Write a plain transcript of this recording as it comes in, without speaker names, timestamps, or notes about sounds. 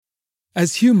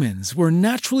As humans, we're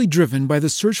naturally driven by the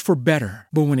search for better.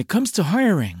 But when it comes to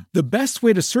hiring, the best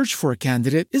way to search for a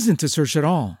candidate isn't to search at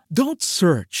all. Don't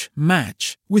search,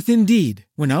 match with Indeed.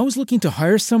 When I was looking to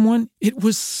hire someone, it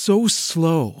was so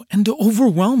slow and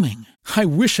overwhelming. I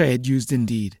wish I had used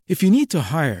Indeed. If you need to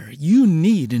hire, you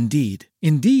need Indeed.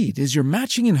 Indeed is your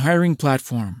matching and hiring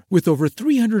platform with over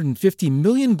 350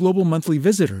 million global monthly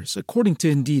visitors, according to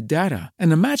Indeed data,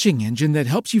 and a matching engine that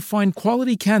helps you find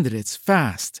quality candidates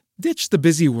fast. Ditch the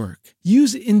busy work.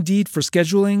 Use Indeed for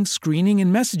scheduling, screening,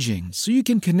 and messaging so you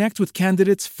can connect with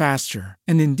candidates faster.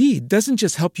 And Indeed doesn't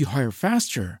just help you hire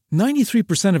faster.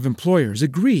 93% of employers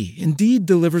agree Indeed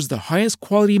delivers the highest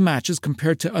quality matches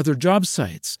compared to other job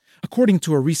sites, according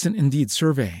to a recent Indeed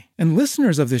survey. And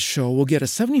listeners of this show will get a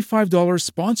 $75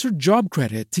 sponsored job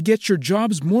credit to get your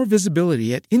jobs more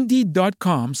visibility at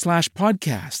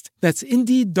Indeed.com/podcast. That's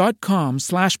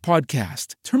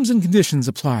Indeed.com/podcast. Terms and conditions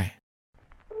apply.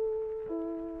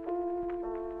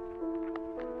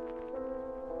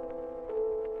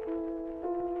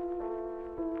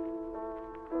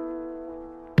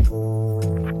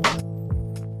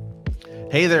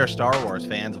 Hey there, Star Wars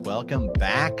fans. Welcome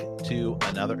back to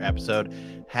another episode.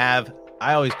 I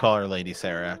always call her Lady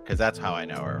Sarah because that's how I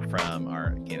know her from our,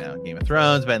 Game of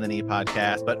Thrones, Bend the Knee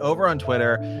podcast. But over on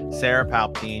Twitter, Sarah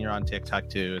Palpatine, you're on TikTok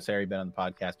too. Sarah, you've been on the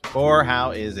podcast before.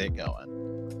 How is it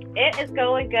going? It is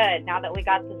going good now that we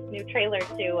got this new trailer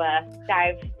to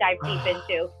dive deep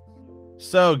into.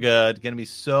 So good. Going to be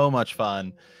so much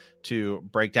fun to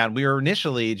break down. We were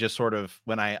initially just sort of,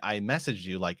 when I messaged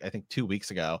you like I think 2 weeks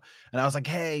ago, and I was like,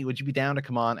 hey, would you be down to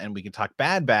come on and we can talk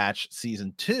Bad Batch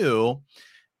season 2?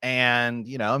 And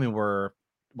we're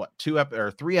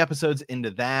 3 episodes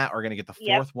into that. We're gonna get the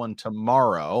fourth one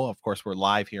tomorrow. Of course, we're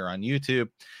live here on YouTube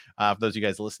for those of you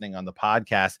guys listening on the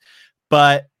podcast.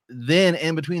 But then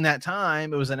in between that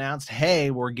time, it was announced,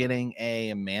 hey, we're getting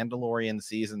a Mandalorian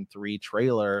season 3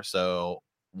 trailer. So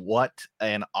what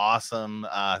an awesome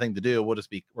thing to do. We're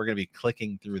going to be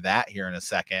clicking through that here in a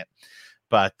second.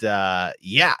 But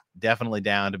definitely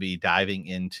down to be diving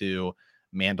into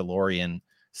Mandalorian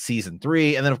season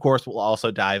 3. And then, of course, we'll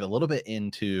also dive a little bit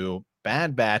into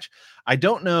Bad Batch. I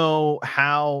don't know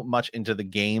how much into the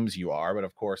games you are, but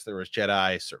of course, there was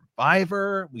Jedi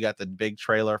Survivor. We got the big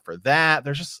trailer for that.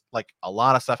 There's just like a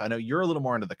lot of stuff. I know you're a little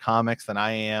more into the comics than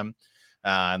I am.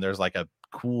 And there's like a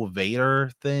cool Vader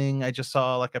thing I just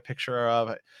saw like a picture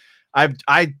of.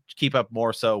 I keep up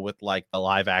more so with like the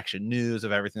live action news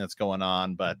of everything that's going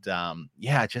on, but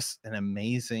just an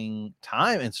amazing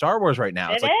time in Star Wars right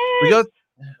now. It's like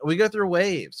we go through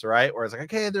waves, right? Where it's like,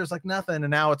 okay, there's like nothing,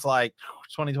 and now it's like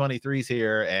 2023's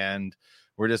here, and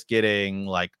we're just getting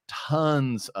like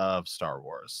tons of Star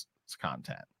Wars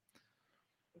content.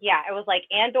 Yeah, it was like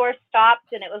Andor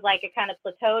stopped, and it was like it kind of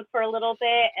plateaued for a little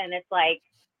bit, and it's like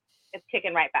it's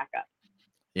kicking right back up.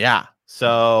 Yeah.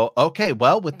 So, okay.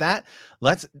 Well, with that,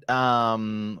 let's, we're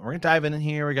going to dive in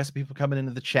here. We got some people coming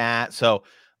into the chat. So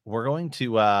we're going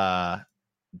to,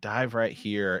 dive right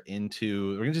here we're going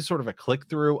to do sort of a click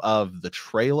through of the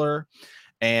trailer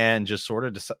and just sort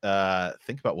of,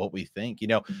 think about what we think,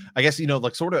 I guess,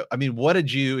 like sort of, what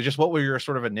were your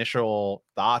sort of initial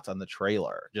thoughts on the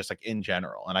trailer, just like in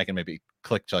general? And I can maybe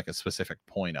click to like a specific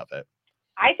point of it.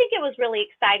 I think it was really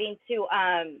exciting to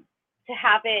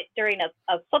have it during a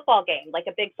football game, like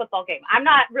a big football game. I'm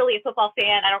not really a football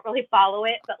fan. I don't really follow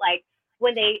it, but like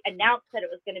when they announced that it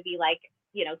was going to be like,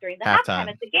 during the halftime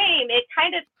of the game, it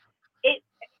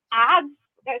adds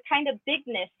a kind of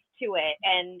bigness to it.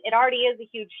 And it already is a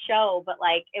huge show, but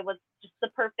like, it was just the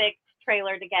perfect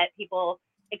trailer to get people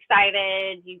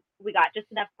excited. We got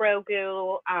just enough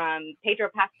Grogu. Pedro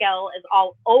Pascal is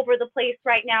all over the place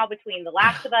right now between The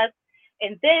Last of Us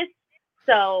and this.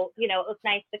 So, it was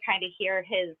nice to kind of hear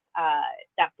his,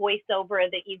 that voiceover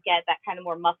that you get, that kind of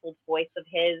more muffled voice of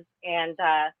his. And,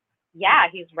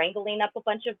 he's wrangling up a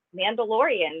bunch of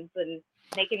Mandalorians and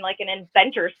making like an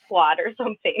inventor squad or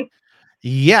something.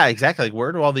 Yeah, exactly. Like,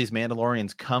 where do all these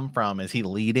Mandalorians come from? Is he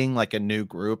leading like a new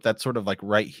group? That's sort of like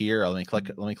right here. Let me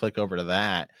click over to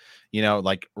that.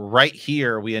 Like right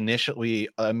here, we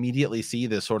immediately see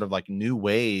this sort of like new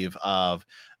wave of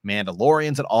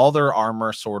Mandalorians, and all their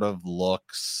armor sort of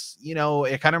looks,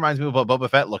 it kind of reminds me of what Boba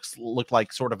Fett looked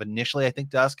like sort of initially, I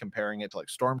think, to us, comparing it to like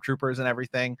stormtroopers and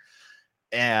everything.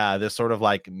 Yeah, this sort of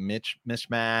like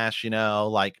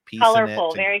mishmash, like piece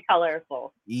colorful, very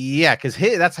colorful. Yeah, because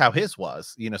that's how his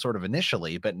was, sort of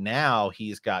initially, but now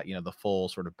he's got the full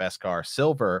sort of Beskar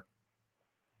silver.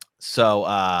 So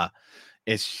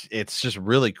it's just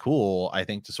really cool, I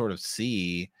think, to sort of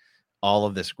see all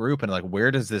of this group and like where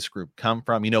does this group come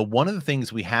from? One of the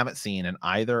things we haven't seen in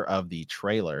either of the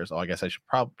trailers. I guess I should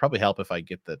probably help if I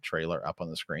get the trailer up on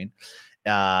the screen.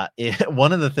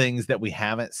 One of the things that we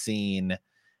haven't seen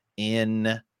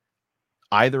in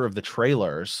either of the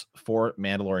trailers for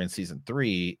Mandalorian season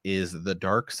 3 is the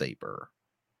Darksaber.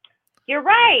 You're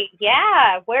right.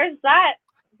 Yeah. Where's that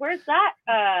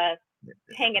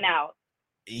hanging out?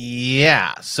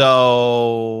 Yeah.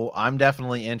 So I'm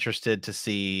definitely interested to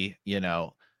see,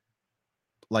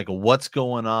 like what's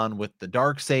going on with the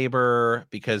Darksaber,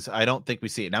 because I don't think we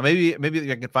see it. Now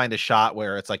maybe I can find a shot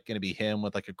where it's like going to be him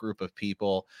with like a group of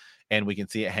people and we can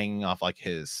see it hanging off like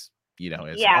his, his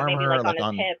armor, maybe like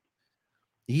on his hip.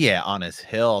 Yeah, on his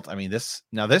hilt. I mean, this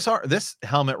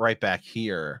helmet right back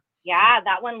here. Yeah,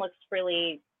 that one looks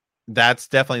really. That's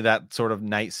definitely that sort of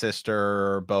Night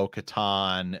Sister,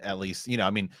 Bo-Katan, at least,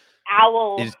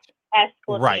 Owl-esque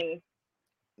looking.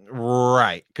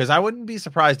 Right. Because I wouldn't be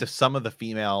surprised if some of the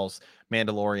females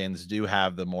Mandalorians do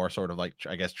have the more sort of like,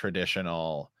 I guess,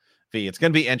 traditional V. It's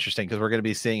going to be interesting because we're going to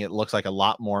be seeing, it looks like a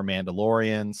lot more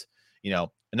Mandalorians.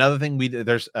 Another thing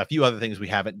there's a few other things we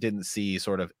didn't see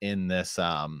sort of in this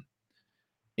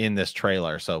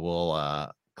trailer. So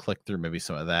we'll click through maybe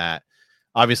some of that.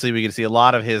 Obviously, we can see a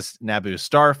lot of his Naboo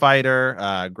starfighter,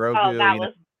 Grogu. Oh, that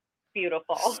was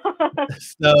beautiful.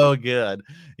 So good.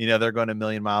 They're going a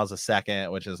million miles a second,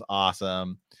 which is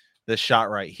awesome. This shot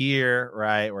right here,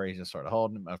 right, where he's just sort of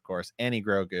holding him. Of course, any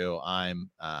Grogu, I'm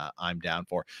down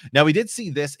for. Now, we did see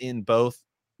this in both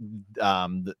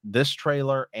this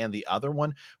trailer and the other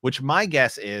one, which my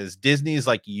guess is Disney's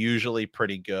like usually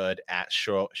pretty good at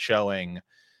showing,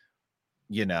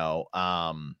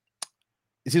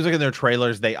 it seems like in their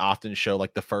trailers, they often show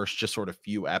like the first just sort of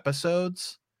few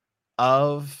episodes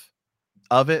of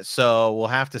it. So we'll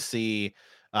have to see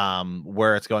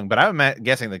where it's going. But I'm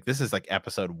guessing like this is like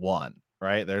episode 1,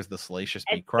 right? There's the Salacious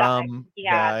B. Crumb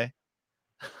guy.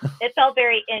 It felt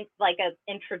very like an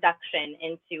introduction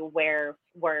into where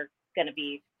we're going to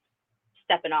be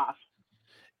stepping off.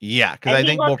 Yeah, because I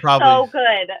think we'll probably so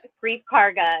good, Greef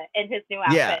Karga in his new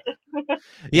outfit.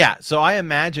 Yeah. So I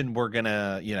imagine we're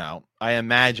gonna, I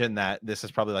imagine that this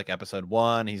is probably like episode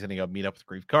 1. He's gonna go meet up with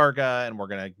Greef Karga, and we're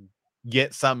gonna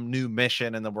get some new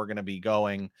mission, and then we're gonna be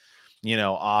going,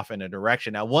 off in a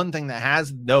direction. Now, one thing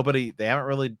that they haven't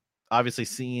really obviously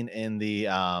seen in the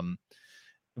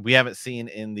we haven't seen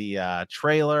in the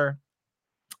trailer.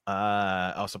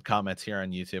 Some comments here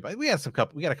on YouTube. We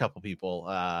got a couple people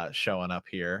showing up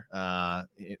here.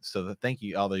 So thank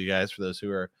you all of you guys for those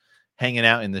who are hanging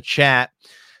out in the chat.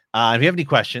 If you have any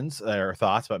questions or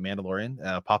thoughts about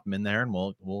Mandalorian, pop them in there and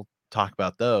we'll talk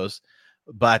about those.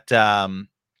 But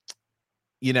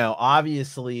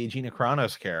obviously Gina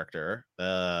Carano's character,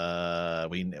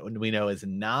 we know is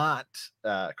not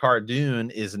Cara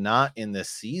Dune is not in this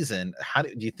season. How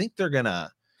do you think they're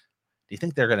gonna? Do you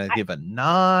think they're gonna give a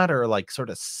nod or like sort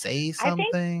of say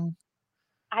something?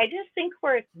 I just think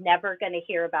we're never gonna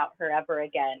hear about her ever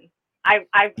again. I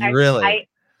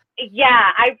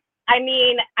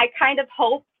mean, I kind of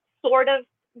hope sort of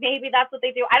maybe that's what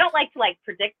they do. I don't like to like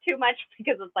predict too much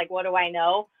because it's like, what do I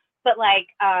know? But like,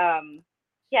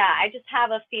 I just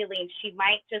have a feeling she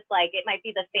might just like, it might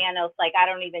be the Thanos, like, I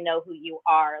don't even know who you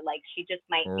are. Like, she just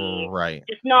might be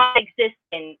just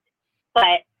non-existent.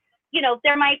 But,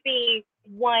 there might be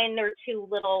 1 or 2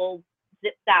 little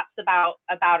zip zaps about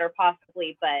her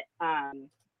possibly. But,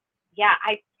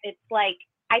 it's like,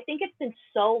 I think it's been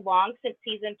so long since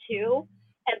season 2.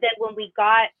 And then when we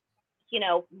got,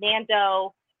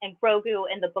 Mando and Grogu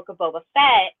in the Book of Boba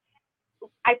Fett,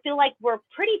 I feel like we're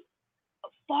pretty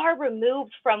far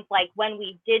removed from like when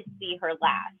we did see her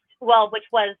last. Well, which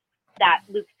was that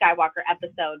Luke Skywalker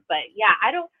episode. But yeah,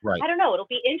 I don't know. It'll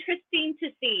be interesting to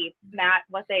see, Matt,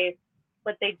 what they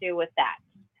do with that,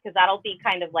 because that'll be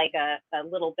kind of like a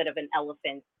little bit of an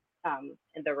elephant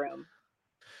in the room.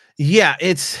 Yeah,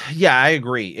 I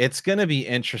agree. It's going to be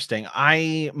interesting.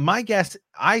 My guess,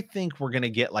 I think we're going to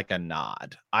get like a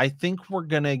nod. I think we're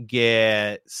going to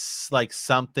get like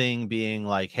something being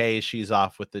like, hey, she's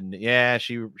off with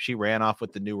she ran off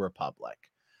with the New Republic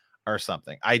or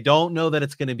something. I don't know that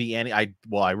it's going to be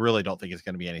I really don't think it's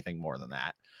going to be anything more than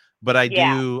that. But I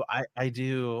do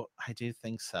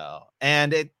think so.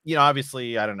 And it,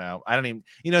 obviously, I don't know. I don't even,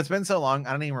 it's been so long.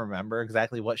 I don't even remember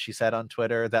exactly what she said on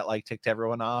Twitter that like ticked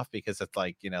everyone off, because it's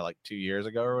like, like 2 years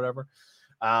ago or whatever.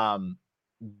 But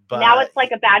now it's like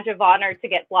a badge of honor to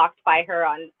get blocked by her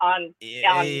on Twitter.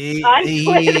 Yeah, I've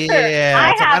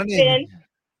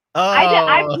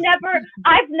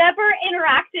never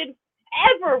interacted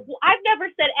ever. I've never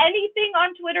said anything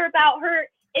on Twitter about her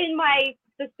in my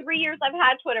the 3 years I've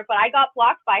had Twitter, but I got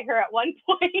blocked by her at one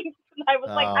point. And I was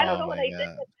like, I don't Oh know what my I did.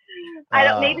 god. I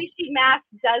don't. Oh, Maybe she mass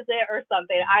does it or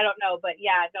something. I don't know. But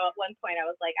yeah, no. At one point, I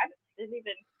was like,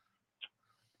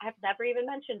 I've never even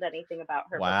mentioned anything about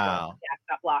her before. wow. Yeah, I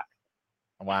got blocked.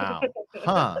 Wow.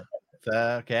 Huh.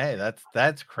 Okay,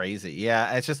 that's crazy.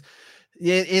 Yeah, it's just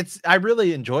it's I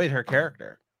really enjoyed her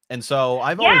character. And so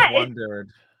Yeah.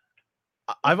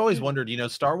 I've always wondered,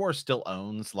 Star Wars still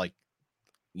owns like,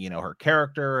 her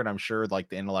character, and I'm sure like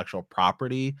the intellectual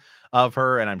property of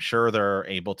her, and I'm sure they're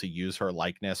able to use her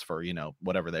likeness for,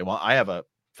 whatever they want. I have a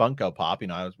Funko Pop,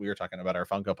 we were talking about our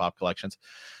Funko Pop collections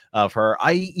of her.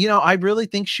 I really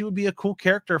think she would be a cool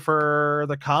character for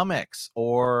the comics,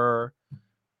 or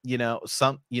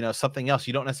something else.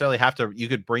 You don't necessarily have to. You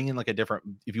could bring in like a different,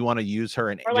 if you want to use her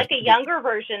in, or like a younger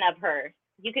version of her.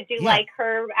 You could do like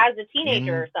her as a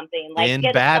teenager or something. Like in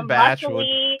get Bad some Batch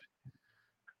muscly.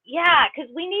 Yeah,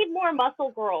 because we need more muscle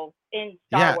girls in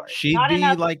Star Wars.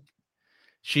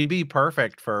 She'd be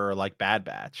perfect for like Bad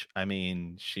Batch. I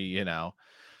mean, yeah.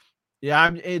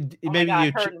 Maybe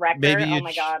her and Wrecker. Oh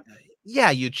my god.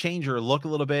 Yeah, you change her look a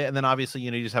little bit, and then obviously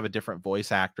you just have a different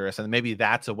voice actress, and maybe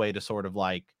that's a way to sort of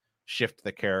like shift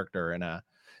the character in a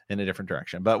different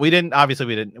direction. But we didn't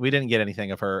get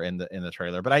anything of her in the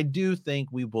trailer. But I do think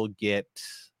we will get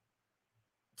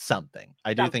something.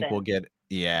 I do think we'll get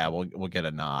we'll get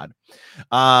a nod.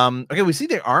 Okay, we see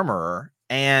the Armorer,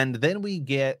 and then we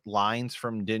get lines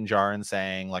from Din Djarin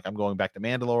saying like, I'm going back to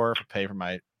Mandalore to pay for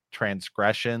my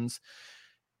transgressions.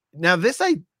 Now this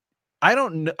I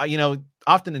don't know,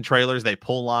 often in trailers they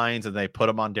pull lines and they put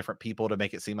them on different people to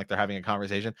make it seem like they're having a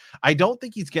conversation. I don't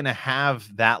think he's going to have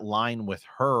that line with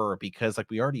her, because like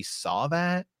we already saw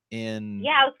that in.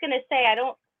 Yeah, I was going to say,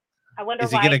 I wonder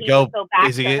why he would go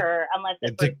back to her unless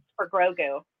it's for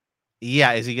Grogu.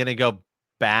 Yeah, is he going to go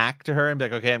back to her and be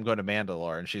like, okay, I'm going to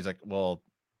Mandalore? And she's like, well,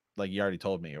 like you already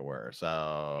told me you were.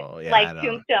 So yeah, like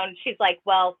Tombstone, she's like,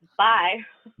 well, bye.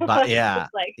 But yeah,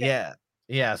 like,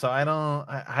 yeah. So I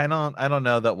don't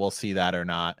know that we'll see that or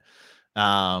not.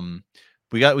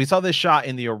 We saw this shot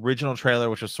in the original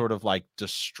trailer, which was sort of like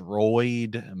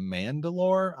destroyed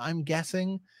Mandalore, I'm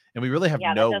guessing, and we really have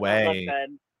no way.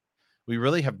 We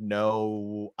really have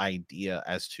no idea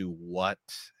as to what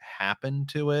happened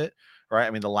to it, right? I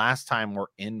mean, the last time we're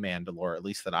in Mandalore, at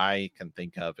least that I can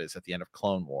think of, is at the end of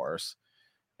Clone Wars.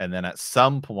 And then at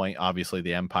some point, obviously,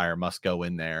 the Empire must go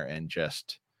in there and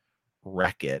just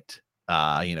wreck it,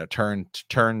 turn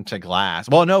to glass.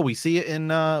 Well, no, we see it in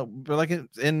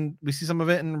we see some of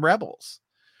it in Rebels.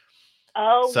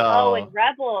 In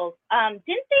Rebels. Didn't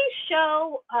they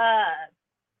show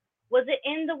was it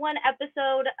in the one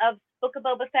episode of Book of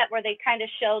Boba Fett where they kind of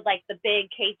showed like the big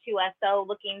K2SO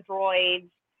looking droids,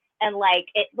 and like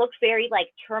it looks very like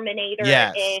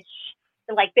Terminator-ish,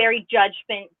 like very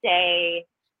Judgment Day.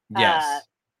 Yes.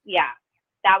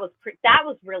 That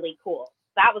was really cool.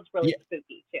 That was really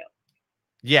spooky too.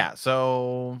 Yeah,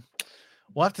 so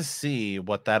we'll have to see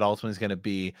what that ultimately is going to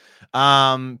be.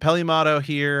 Peli Motto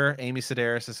here, Amy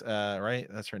Sedaris is right?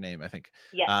 That's her name, I think.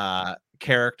 Yes.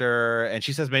 Character, and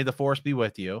she says, "May the Force be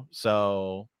with you."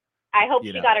 So I hope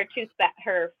she got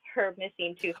her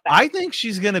missing tooth back. I think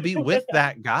she's going to be with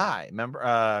that guy. Remember,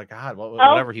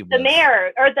 whatever he was. The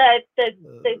mayor or the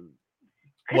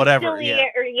whatever,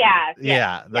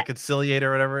 the conciliator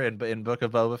or whatever in Book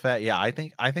of Boba Fett. Yeah, I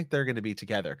think they're going to be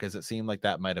together, because it seemed like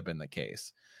that might have been the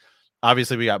case.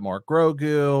 Obviously, we got more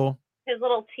Grogu. His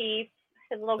little teeth,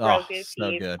 Grogu teeth.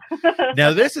 So good.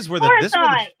 Now this is where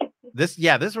this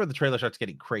is where the trailer starts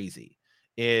getting crazy.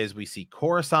 Is we see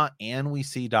Coruscant and we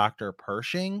see Dr.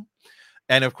 Pershing,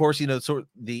 and of course, so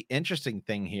the interesting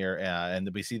thing here, and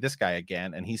we see this guy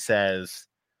again, and he says,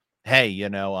 "Hey,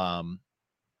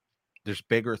 there's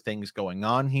bigger things going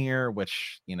on here,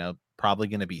 which, probably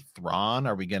going to be Thrawn.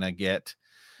 Are we going to get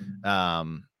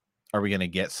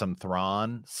some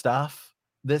Thrawn stuff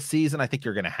this season? I think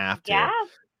you're going to have to." Yeah.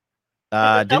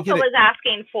 Ahsoka was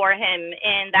asking for him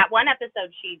in that one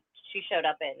episode she showed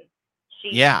up in.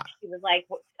 She was like,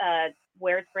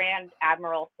 where's Grand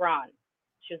Admiral Thrawn?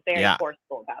 She was very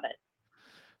forceful about it.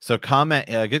 So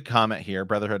a good comment here,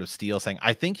 Brotherhood of Steel, saying,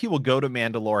 I think he will go to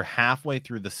Mandalore halfway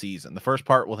through the season. The first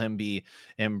part will him be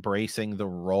embracing the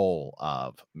role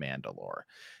of Mandalore.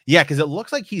 Yeah, because it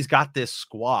looks like he's got this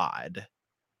squad.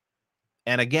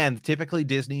 And again, typically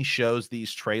Disney shows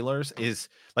these trailers is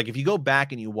like, if you go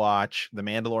back and you watch the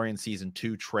Mandalorian season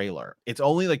 2 trailer, it's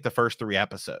only like the first 3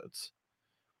 episodes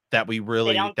that we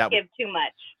really give too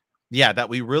much. Yeah, that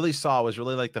we really saw was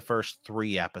really like the first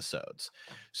 3 episodes.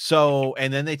 So,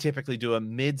 and then they typically do a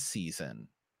mid-season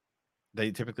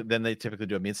they typically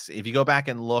do. I mean, if you go back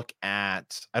and look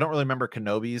at, I don't really remember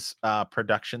Kenobi's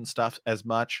production stuff as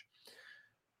much,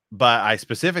 but I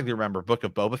specifically remember Book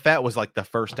of Boba Fett was like the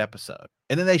first episode,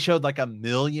 and then they showed like a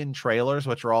million trailers,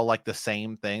 which were all like the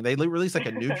same thing. They released like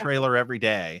a new trailer every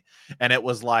day, and it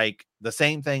was like the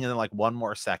same thing, and then like one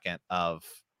more second of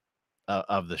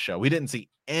the show. We didn't see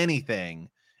anything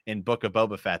in Book of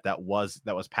Boba Fett that was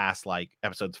past like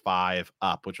episodes 5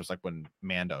 up, which was like when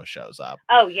Mando shows up.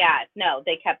 Oh yeah, no,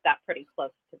 they kept that pretty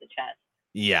close to the chest.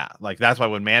 Yeah, like that's why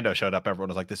when Mando showed up, everyone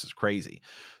was like, "This is crazy."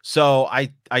 So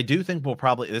I do think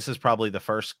this is probably the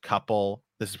first couple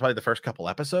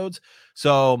episodes.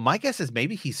 So my guess is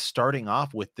maybe he's starting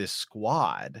off with this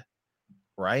squad,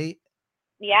 right?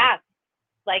 Yeah,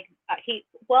 like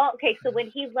so when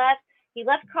he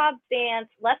left Cobb Vanth,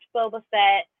 left Boba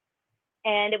Fett,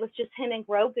 and it was just him and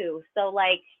Grogu. So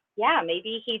like, yeah,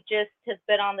 maybe he just has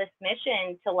been on this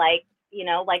mission to like,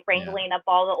 like wrangling up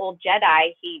all the old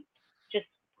Jedi. He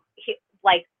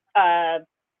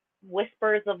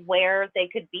whispers of where they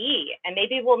could be, and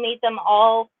maybe we'll meet them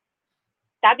all.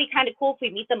 That'd be kind of cool if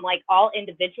we meet them like all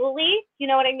individually, you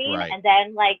know what I mean? Right. And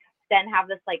then have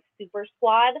this like super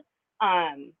squad,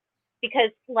 because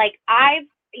like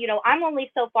I'm only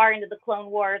so far into the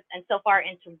Clone Wars and so far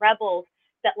into Rebels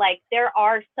that like there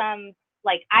are some,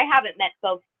 like I haven't met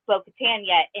Bo-Katan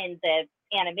yet in the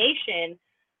animation,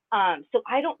 so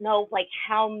I don't know like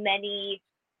how many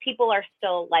people are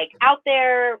still like out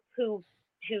there who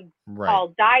all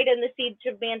died in the Siege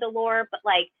of Mandalore, but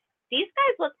like these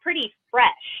guys look pretty fresh.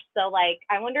 So like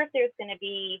I wonder if there's going to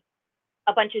be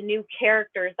a bunch of new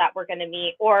characters that we're going to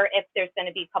meet, or if there's going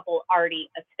to be a couple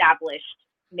already established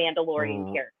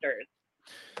Mandalorian characters.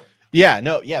 Yeah,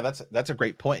 no, yeah, that's a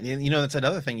great point. And that's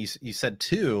another thing you said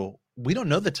too. We don't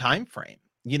know the time frame.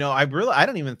 I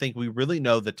don't even think we really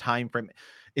know the time frame.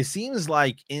 It seems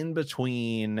like in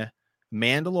between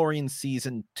Mandalorian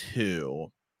season 2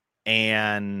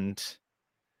 and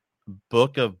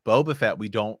Book of Boba Fett, we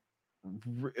don't,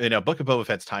 Book of Boba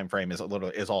Fett's time frame is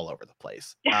all over the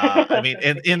place. I mean,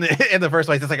 in the first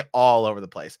place, it's like all over the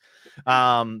place.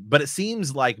 But it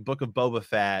seems like Book of Boba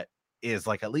Fett is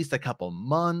like at least a couple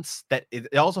months. That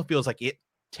it also feels like it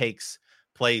takes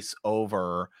place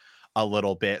over a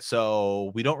little bit,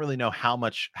 so we don't really know how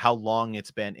long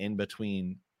it's been in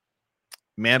between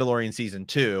Mandalorian season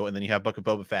 2, and then you have Book of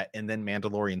Boba Fett, and then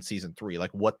Mandalorian season 3,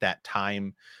 like what that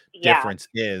time difference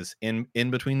is in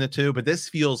between the two. But this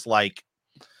feels like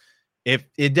it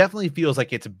definitely feels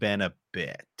like it's been a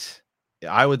bit.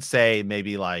 I would say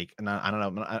maybe like, I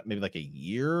don't know, maybe like a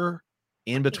year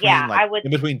in between,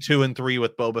 in between 2 and 3,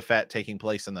 with Boba Fett taking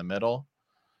place in the middle.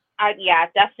 Yeah,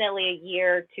 definitely a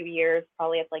year, 2 years,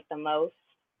 probably at like the most.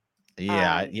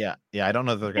 Yeah. I don't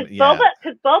know if they're gonna.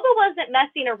 Because Boba wasn't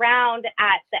messing around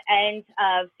at the end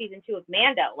of season 2 of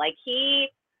Mando. Like he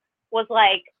was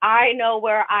like, I know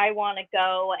where I want to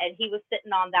go, and he was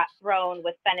sitting on that throne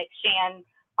with Fennec Shan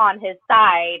on his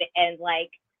side, and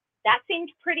like that seemed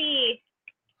pretty.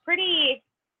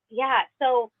 Yeah.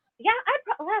 So yeah,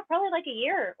 probably like a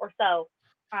year or so.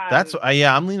 That's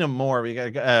I'm leaning more. We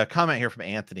got a comment here from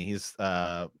Anthony. He's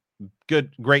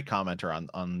great commenter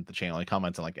on the channel. He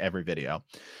comments on like every video.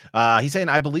 He's saying,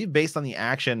 I believe based on the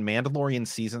action, Mandalorian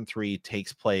season 3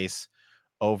 takes place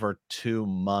over 2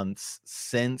 months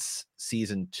since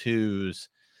season 2's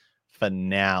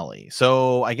finale.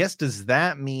 So I guess, does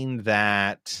that mean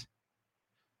that?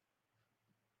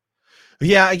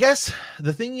 Yeah, I guess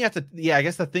the thing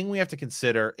we have to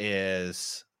consider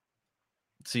is,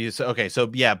 so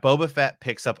Boba Fett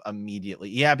picks up immediately.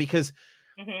 Yeah, because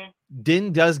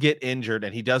Din does get injured,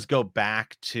 and he does go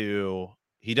back to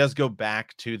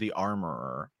the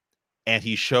armorer, and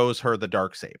he shows her the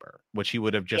Darksaber, which he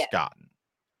would have just gotten.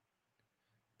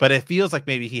 But it feels like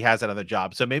maybe he has another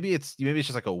job, so maybe it's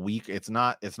just like a week. It's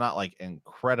not like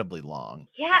incredibly long.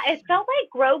 Yeah, it felt like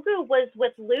Grogu was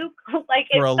with Luke. Like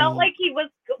it felt like he was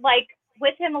like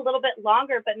with him a little bit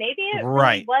longer, but maybe it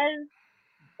really was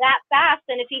that fast.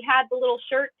 And if he had the little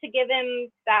shirt to give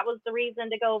him, that was the reason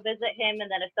to go visit him.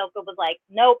 And then Ahsoka was like,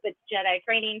 nope, it's Jedi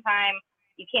training time.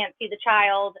 You can't see the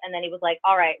child. And then he was like,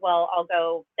 all right, well, I'll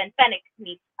go. Then Fennec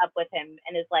meets up with him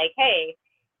and is like, hey,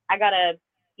 I got a,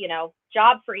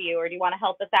 job for you, or do you want to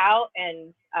help us out?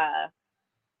 And,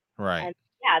 and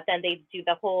yeah, then they do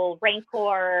the whole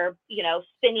Rancor,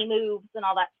 spinny moves and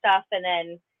all that stuff. And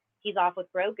then he's off with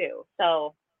Grogu.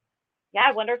 So yeah,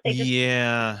 I wonder if they just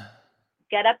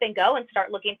get up and go and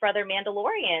start looking for other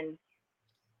Mandalorians.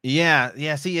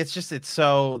 Yeah. See, it's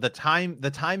so the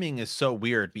timing is so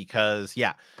weird, because he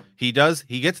gets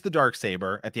the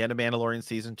Darksaber at the end of Mandalorian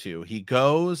season 2. He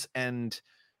goes and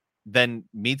then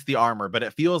meets the armor, but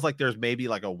it feels like there's maybe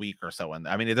like a week or so in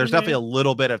there. I mean, there's definitely Mm-hmm. a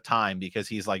little bit of time because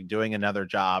he's like doing another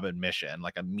job and mission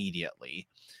like immediately.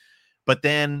 But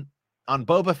then on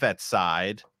Boba Fett's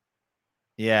side,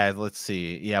 yeah, let's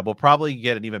see. Yeah, we'll probably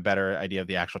get an even better idea of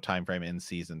the actual time frame in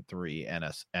season 3 and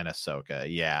Ahsoka.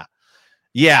 Yeah.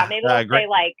 Yeah, Yeah. maybe they'll Great. say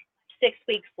like 6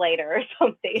 weeks later or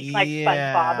something, like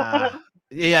Yeah. SpongeBob.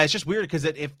 Yeah, it's just weird because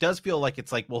it does feel like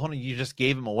it's like, well, hold on, you just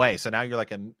gave him away. So now you're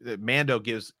like Mando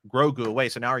gives Grogu away.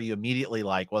 So now are you immediately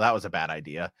like, well, that was a bad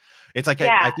idea? It's like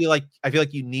Yeah. I feel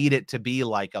like you need it to be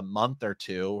like a month or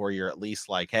two where you're at least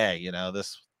like, hey,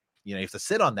 this, you have to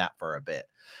sit on that for a bit.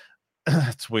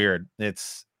 It's weird.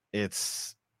 It's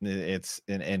an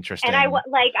interesting. And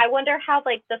I wonder how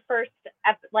like the first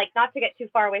like, not to get too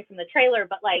far away from the trailer,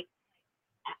 but like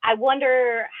I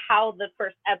wonder how the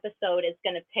first episode is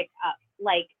going to pick up.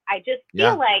 Like, I just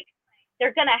feel like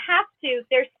they're going to have to.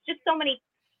 There's just so many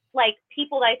like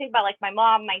people that I think about, like my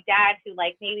mom, my dad, who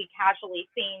like maybe casually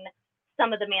seen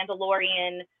some of the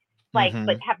Mandalorian, like,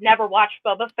 but have never watched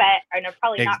Boba Fett and are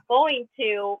probably not going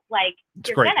to. Like,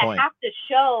 you're going to have to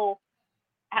show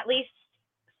at least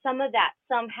some of that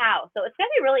somehow. So it's going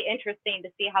to be really interesting to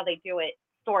see how they do it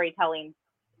storytelling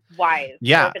wise.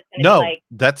 Yeah, no,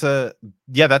 that's a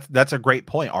great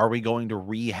point. Are we going to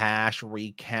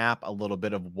recap a little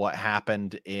bit of what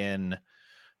happened in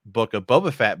Book of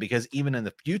Boba Fett? Because even in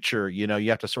the future, you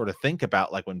have to sort of think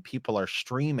about like when people are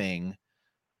streaming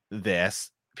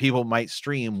this, people might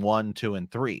stream 1, 2,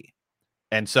 and 3.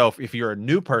 And so if you're a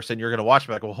new person, you're going to watch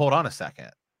like, well, hold on a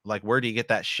second. Like, where do you get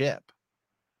that ship?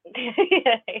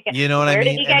 You know what I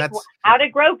mean? How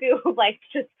did Grogu like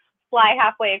just fly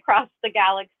halfway across the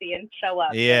galaxy and show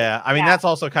up? Yeah, I mean, that's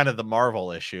also kind of the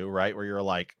Marvel issue, right? Where you're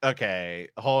like, okay,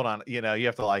 hold on, you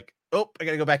have to like, oh, I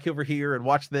gotta go back over here and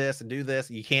watch this and do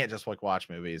this. You can't just like watch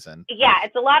movies. And yeah,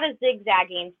 it's a lot of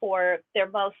zigzagging for their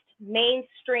most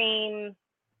mainstream,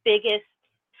 biggest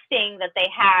thing that they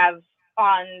have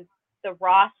on the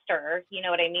roster. You know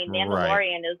what I mean?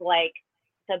 Mandalorian is like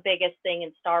the biggest thing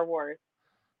in Star Wars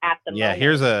at the moment.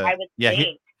 Here's a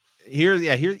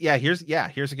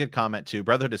good comment too.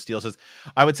 Brotherhood of Steel says,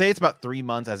 I would say it's about 3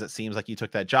 months, as it seems like you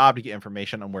took that job to get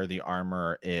information on where the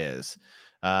armor is.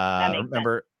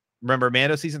 Remember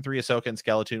Mando season 3, Ahsoka and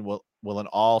Skeleton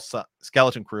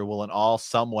Skeleton Crew will in all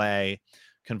some way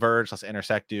converge. Let's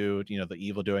intersect, dude. The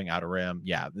evil doing Outer Rim.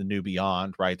 Yeah, the New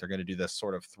Beyond, right? They're going to do this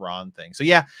sort of Thrawn thing. So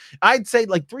yeah, I'd say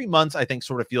like 3 months, I think,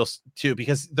 sort of feels too,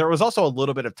 because there was also a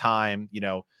little bit of time,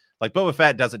 like Boba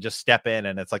Fett doesn't just step in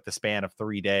and it's like the span of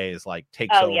 3 days, like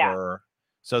takes over. Yeah.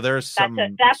 So there's that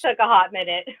took a hot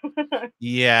minute.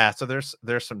 Yeah. So there's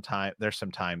some time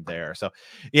there. So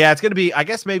yeah, it's going to be, I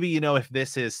guess maybe, if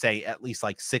this is say at least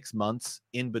like 6 months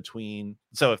in between.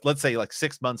 So if let's say like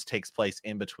 6 months takes place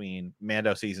in between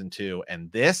Mando season 2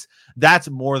 and this, that's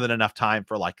more than enough time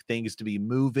for like things to be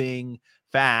moving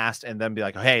fast and then be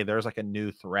like, hey, there's like a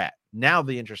new threat. Now,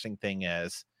 the interesting thing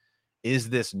is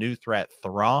this new threat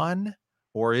Thrawn,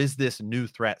 or is this new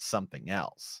threat something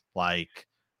else like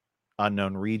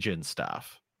unknown region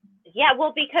stuff? Yeah,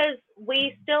 well, because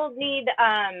we still need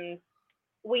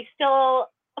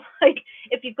like,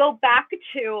 if you go back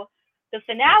to the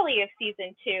finale of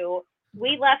season 2,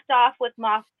 we left off with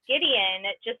Moff Gideon.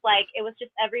 Just like it was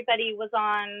just everybody was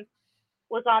on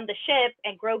the ship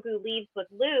and Grogu leaves with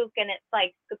Luke and it's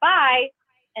like goodbye,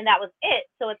 and that was it.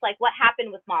 So it's like, what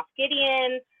happened with Moff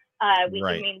Gideon?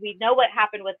 We know what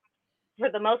happened for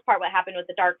the most part, what happened with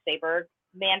the Darksaber.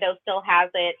 Mando still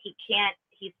has it.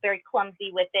 He's very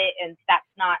clumsy with it, and that's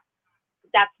not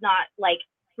like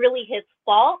really his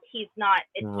fault. It's just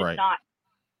not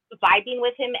vibing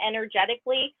with him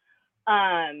energetically.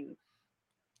 And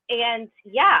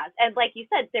yeah, and like you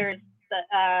said, there's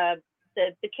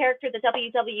the character, the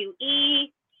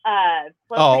WWE,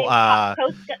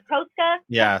 Koska.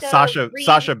 Yeah,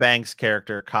 Sasha Banks'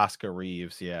 character, Koska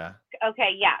Reeves. Yeah.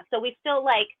 Okay, yeah. So we still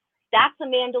like, that's a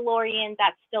Mandalorian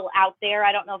that's still out there.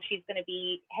 I don't know if she's going to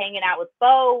be hanging out with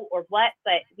Bo or what,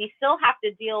 but we still have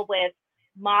to deal with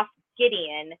Moff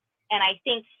Gideon, and I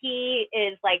think he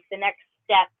is like the next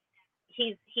step.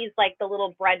 He's like the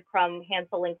little breadcrumb,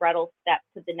 Hansel and Gretel step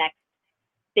to the next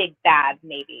big bad,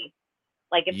 maybe.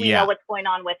 Like if we know what's going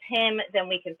on with him, then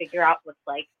we can figure out what's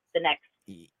like the next.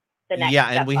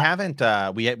 And we haven't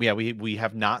we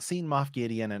have not seen Moff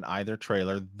Gideon in either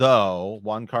trailer, though.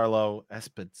 Giancarlo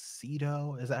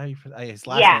Esposito, is that how you, his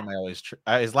last name?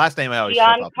 His last name I always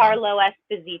Giancarlo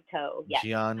Esposito. Yeah.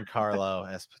 Giancarlo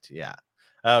Esposito. Yeah.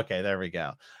 Okay, there we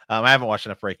go. I haven't watched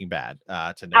enough Breaking Bad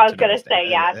to know. I was gonna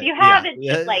say, if you haven't,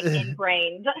 just like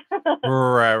ingrained.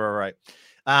 Right.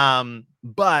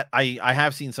 But I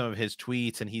have seen some of his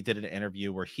tweets, and he did an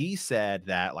interview where he said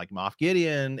that like Moff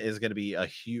Gideon is going to be a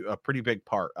pretty big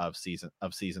part of season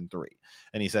 3.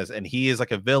 And he says, and he is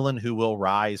like a villain who will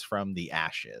rise from the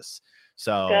ashes.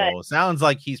 So Good. sounds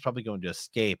like he's probably going to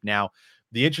escape. Now,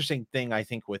 the interesting thing I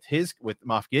think with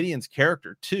Moff Gideon's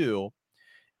character too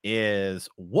is,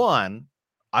 one,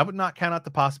 I would not count out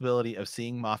the possibility of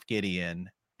seeing Moff Gideon,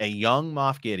 a young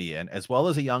Moff Gideon, as well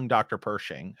as a young Dr.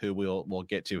 Pershing, who we'll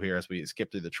get to here as we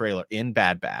skip through the trailer, in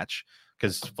Bad Batch,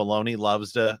 because Filoni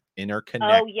loves to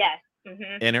interconnect. Oh yes.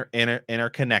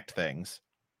 Interconnect things.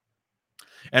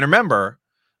 And remember,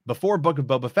 before Book of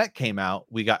Boba Fett came out,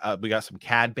 we got some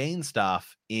Cad Bane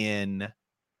stuff in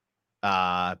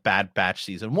Bad Batch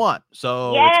season 1.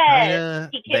 So yes,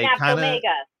 he kidnapped Omega.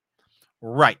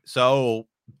 Right. So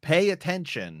pay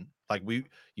attention. Like we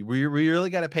really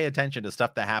got to pay attention to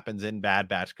stuff that happens in Bad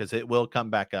Batch, because it will come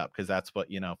back up, because that's what,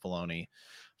 Filoni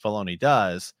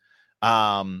does.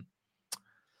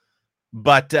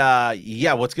 But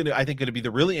yeah, what's I think gonna be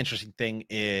the really interesting thing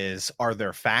is, are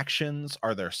there factions?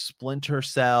 Are there splinter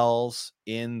cells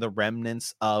in the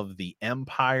remnants of the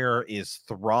Empire? Is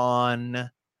Thrawn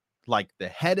like the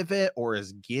head of it, or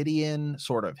is Gideon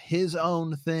sort of his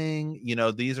own thing?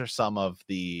 These are some of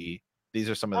the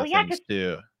things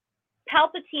too.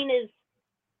 Palpatine is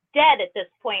dead at this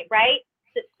point, right?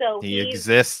 So he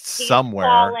exists he's somewhere.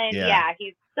 Fallen. Yeah,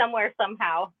 he's somewhere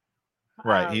somehow.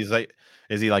 Right. He's like,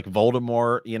 is he like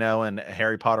Voldemort, in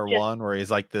Harry Potter 1, where he's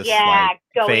like this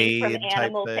going from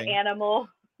animal to animal.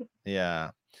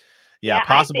 Yeah.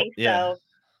 Possible. I think so.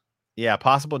 Yeah,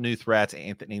 possible new threats.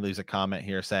 Anthony leaves a comment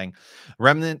here saying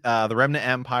the Remnant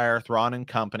Empire, Thrawn and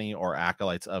company, or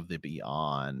acolytes of the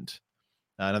beyond.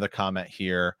 Another comment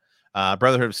here.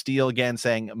 Brotherhood of Steel again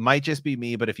saying, might just be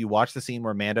me, but if you watch the scene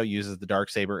where Mando uses the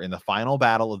Darksaber in the final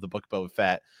battle of the Book of Boba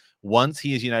Fett, once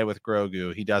he is united with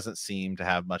Grogu, he doesn't seem to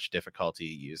have much difficulty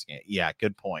using it. Yeah,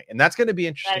 good point. And that's going to be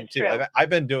interesting too. I've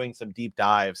been doing some deep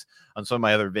dives on some of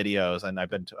my other videos, and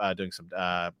I've been doing some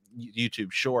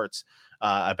YouTube shorts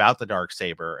about the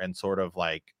Darksaber, and sort of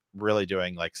like really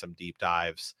doing like some deep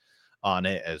dives on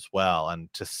it as well,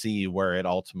 and to see where it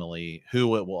ultimately,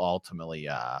 who it will ultimately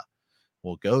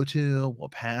will go to, will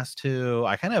pass to.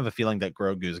 I kind of have a feeling that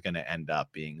Grogu is going to end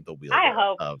up being the wielder. I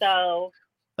hope so.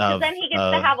 Because then he gets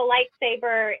to have a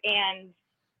lightsaber, and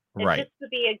it just would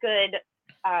be a good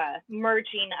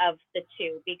merging of the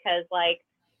two, because like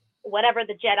whatever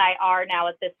the Jedi are now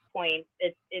at this point,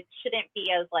 it shouldn't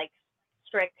be as like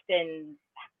strict and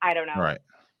I don't know. Right.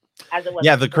 As it was.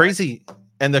 Yeah, before.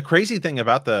 the crazy thing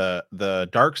about the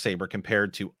Darksaber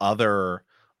compared to other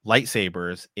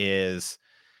lightsabers is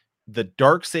the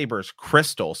Darksaber's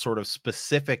crystal sort of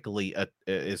specifically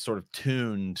is sort of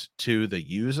tuned to the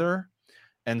user.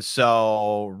 And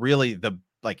so really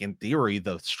in theory,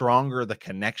 the stronger the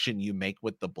connection you make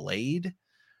with the blade,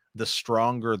 the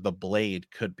stronger the blade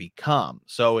could become.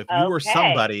 So if you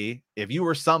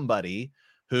were somebody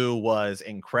who was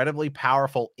incredibly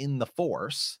powerful in the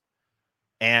Force,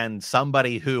 and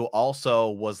somebody who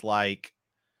also was like,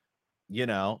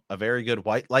 a very good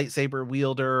white lightsaber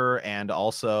wielder, and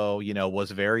also,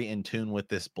 was very in tune with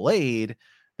this blade,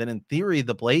 then in theory,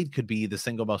 the blade could be the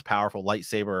single most powerful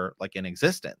lightsaber like in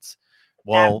existence.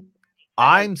 Well,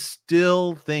 I'm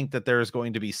still think that there's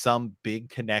going to be some big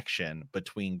connection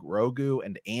between Grogu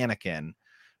and Anakin,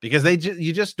 because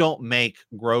you just don't make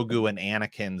Grogu and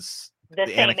Anakin's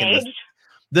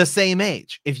the same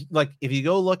age. If you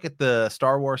go look at the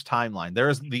Star Wars timeline,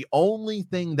 there's the only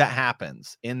thing that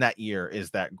happens in that year is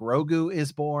that Grogu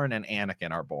is born and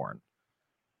Anakin are born.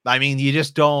 I mean, you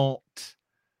just don't.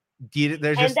 You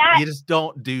just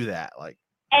don't do that. Like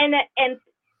the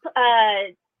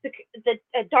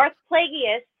Darth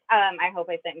Plagueis. I hope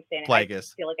I said it.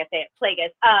 Plagueis. I feel like I say it.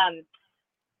 Plagueis.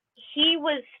 He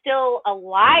was still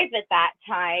alive at that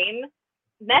time,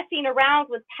 messing around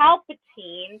with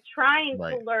Palpatine, trying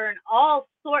to learn all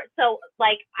sorts. So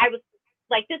like I was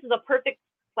like, this is a perfect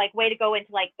like way to go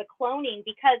into like the cloning,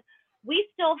 because we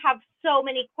still have so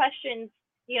many questions,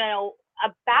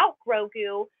 about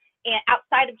Grogu, and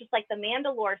outside of just like the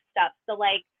Mandalore stuff. So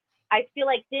like I feel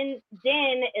like Din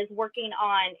is working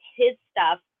on his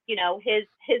stuff,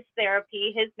 his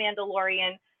therapy, his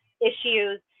Mandalorian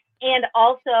issues, and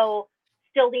also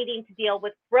still needing to deal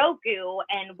with Grogu,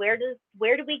 and where do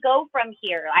we go from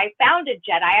here? I found a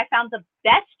Jedi. I found the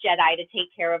best Jedi to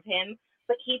take care of him,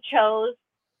 but he chose,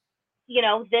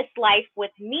 this life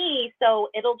with me. So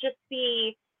it'll just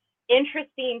be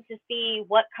interesting to see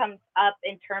what comes up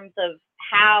in terms of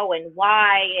how and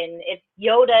why, and if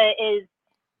Yoda is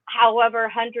however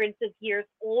hundreds of years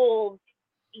old,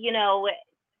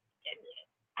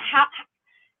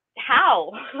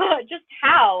 how just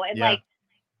how, and Yeah. like,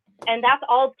 and that's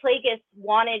all Plagueis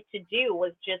wanted to do,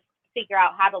 was just figure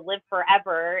out how to live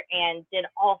forever, and did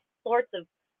all sorts of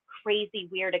crazy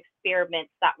weird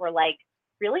experiments that were like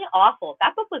really awful.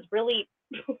 That book was really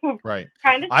Right.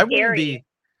 kind of I wouldn't scary. be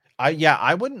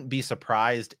I wouldn't be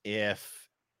surprised if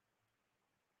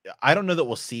I don't know that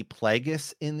we'll see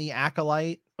Plagueis in the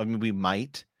Acolyte. I mean, we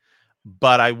might,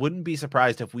 but I wouldn't be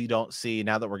surprised if we don't see,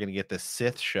 now that we're going to get this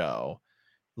Sith show,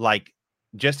 like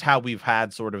just how we've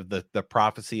had sort of the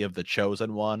prophecy of the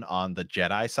chosen one on the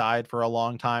Jedi side for a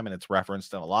long time, and it's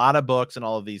referenced in a lot of books and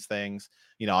all of these things.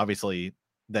 You know, obviously,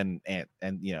 then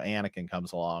and you know, Anakin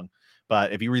comes along.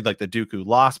 But if you read like the Dooku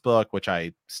Lost book, which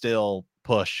I still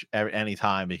push any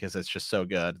time because it's just so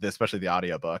good, especially the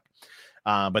audiobook.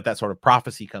 But that sort of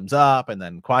prophecy comes up, and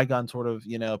then Qui-Gon sort of,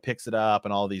 you know, picks it up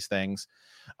and all these things.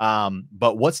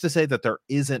 But what's to say that there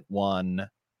isn't one,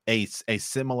 a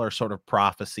similar sort of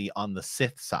prophecy on the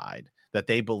Sith side, that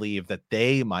they believe that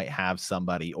they might have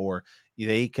somebody, or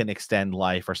they can extend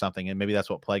life or something, and maybe that's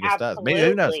what Plagueis does. Maybe,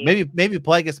 who knows? Absolutely. Maybe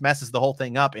Plagueis messes the whole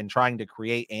thing up in trying to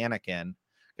create Anakin,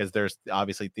 because there's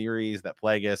obviously theories that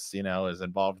Plagueis, you know, is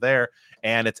involved there,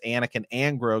 and it's Anakin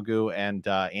and Grogu, and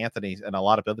Anthony and a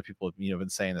lot of other people have, you know, been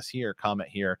saying this here. Comment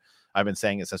here. I've been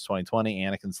saying it since 2020.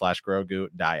 Anakin / Grogu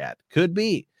dyad could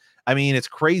be. I mean, it's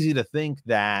crazy to think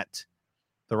that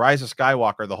the Rise of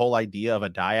Skywalker, the whole idea of a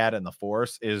dyad in the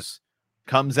Force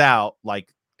comes out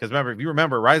like, because remember, if you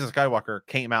remember, Rise of Skywalker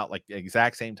came out like the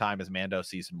exact same time as Mando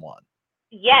season 1.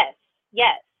 Yes,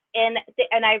 yes, and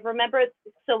I remember.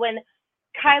 So when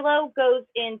Kylo goes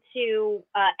into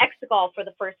Exegol for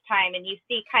the first time, and you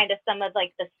see kind of some of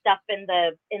like the stuff in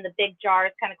the big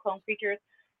jars, kind of clone creatures.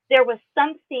 There was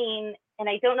some scene, and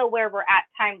I don't know where we're at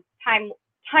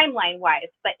timeline wise,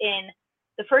 but in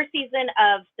the first season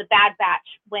of the Bad Batch,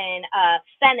 when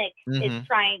Fennec is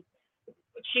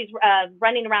she's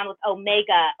running around with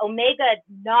Omega. Omega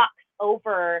knocks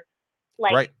over,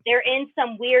 like, right, they're in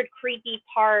some weird, creepy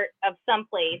part of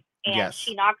someplace, and yes,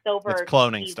 she knocks over. it's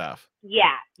cloning stuff.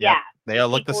 Yeah, Yep. yeah. They all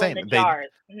look the people in same. the jars.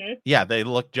 Yeah, they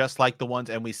look just like the ones,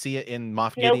 and we see it in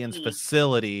Moff Gideon's Snoke.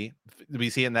 facility. We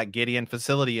see it in that Gideon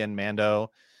facility in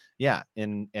Mando. Yeah,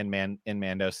 in the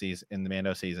Mando season Oh,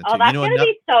 2. that's You know, gonna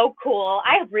be so cool.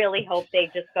 I really hope they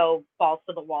just go balls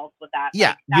to the walls with that. yeah,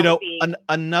 Like, that you know, would be...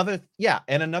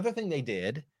 another thing they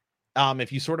did,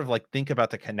 if you sort of like think about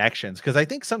the connections, because I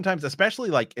think sometimes, especially,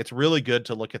 like, it's really good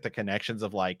to look at the connections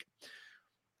of like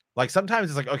sometimes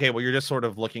it's like, okay, well, you're just sort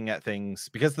of looking at things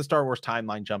because the Star Wars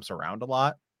timeline jumps around a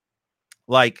lot.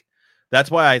 Like, that's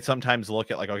why I sometimes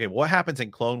look at like, okay, what happens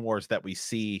in Clone Wars that we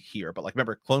see here? But like,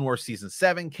 remember, Clone Wars season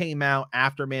 7 came out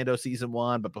after Mando season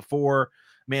 1, but before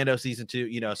Mando season 2,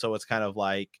 you know, so it's kind of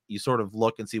like you sort of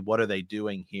look and see what are they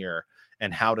doing here,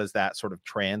 and how does that sort of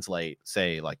translate,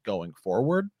 say, like going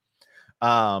forward.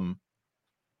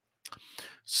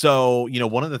 So, you know,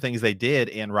 one of the things they did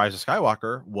in Rise of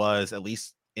Skywalker was, at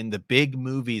least in the big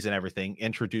movies and everything,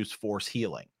 introduce Force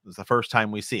healing. It was the first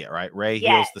time we see it, right? Rey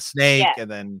heals the snake, and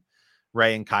then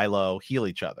Rey and Kylo heal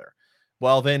each other.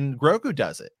 Well, then Grogu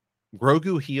does it.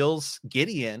 Grogu heals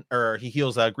Gideon, or he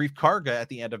heals Grief Karga at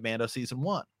the end of Mando season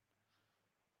 1.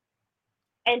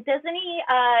 And doesn't he,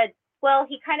 well,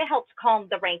 he kind of helps calm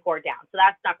the Rancor down, so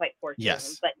that's not quite Force healing,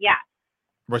 but yeah.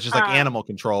 Which is like animal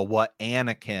control, what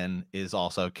Anakin is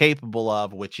also capable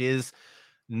of, which is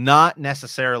not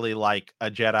necessarily like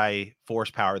a Jedi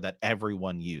Force power that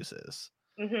everyone uses.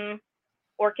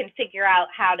 Or can figure out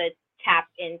how to tap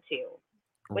into,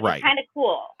 which is kind of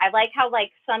cool. I like how,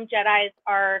 like, some Jedis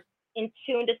are in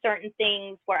tune to certain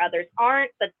things where others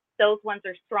aren't, but those ones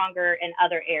are stronger in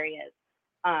other areas.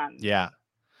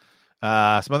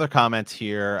 Some other comments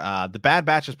here. The Bad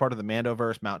Batch is part of the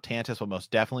Mandoverse. Mount Tantus will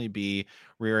most definitely be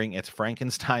rearing its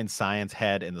Frankenstein science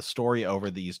head in the story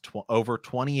over these over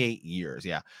 28 years.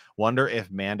 Yeah. Wonder if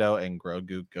Mando and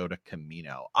Grogu go to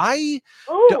Kamino.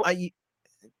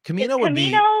 Kamino would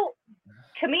be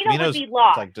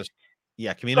lost. Like, just,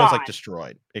 yeah, Kamino's like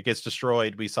destroyed. It gets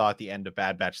destroyed. We saw at the end of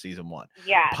Bad Batch season 1.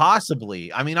 Yeah.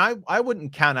 Possibly. I mean, I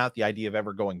wouldn't count out the idea of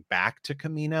ever going back to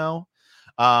Kamino.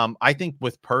 I think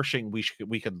with Pershing,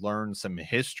 we could learn some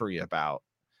history about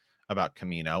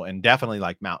Kamino, and definitely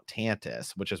like Mount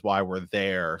Tantus, which is why we're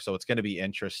there. So it's going to be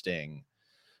interesting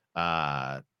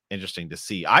to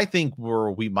see. I think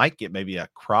we might get maybe a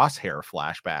Crosshair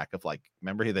flashback of, like,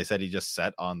 remember they said he just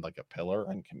sat on like a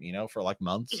pillar in Kamino for like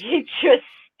months. He just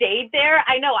stayed there.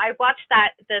 I know. I watched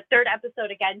the 3rd episode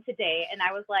again today, and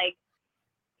I was like,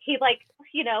 he, like,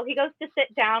 you know, he goes to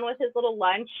sit down with his little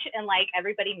lunch, and like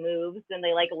everybody moves and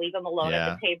they like leave him alone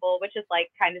at the table, which is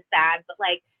like kind of sad. But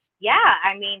like, yeah,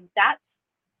 I mean,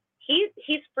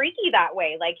 he's freaky that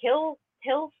way. Like he'll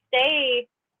stay.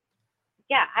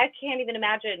 Yeah, I can't even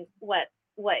imagine what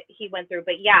he went through.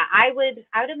 But yeah, I would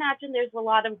imagine there's a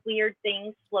lot of weird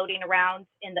things floating around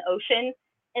in the ocean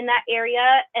in that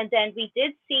area. And then we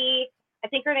did see, I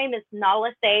think her name is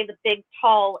Nala Se, the big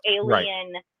tall Right.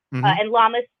 alien, Mhm. and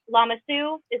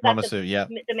Lamasu, is that Lamasu, yeah.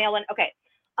 the male one? Okay.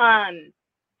 I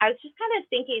was just kind of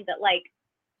thinking that like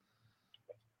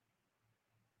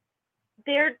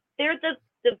they're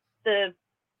the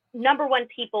number one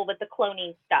people with the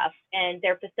cloning stuff, and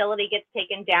their facility gets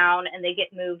taken down and they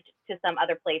get moved to some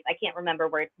other place. I can't remember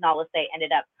where Nala Se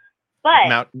ended up, but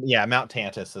Mount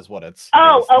Tantus is what it's.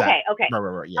 Oh, okay.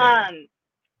 Right. Yeah.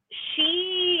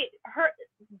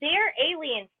 Their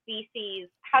alien species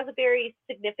has a very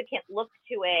significant look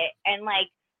to it, and like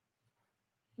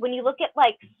when you look at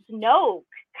like Snoke,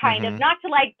 kind of, not to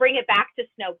like bring it back to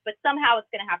Snoke, but somehow it's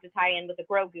going to have to tie in with the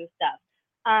Grogu stuff.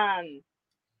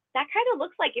 That kind of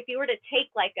looks like if you were to take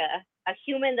like a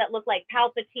human that looked like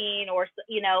Palpatine, or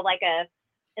like an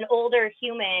older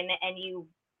human, and you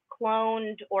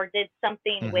cloned or did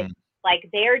something with like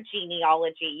their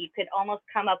genealogy, you could almost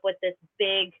come up with this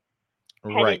big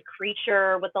headed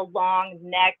creature with a long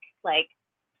neck. Like,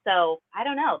 so I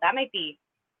don't know. That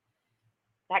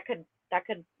could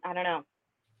I don't know.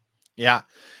 Yeah,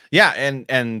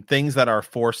 and things that are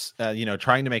force,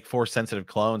 trying to make force sensitive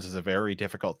clones is a very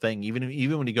difficult thing. Even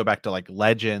when you go back to like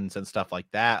Legends and stuff like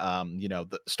that,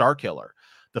 the Starkiller,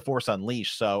 the Force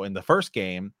Unleashed. So in the first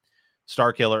game,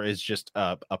 Starkiller is just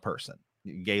a person,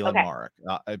 Galen Marek,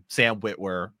 Sam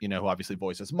Witwer, who obviously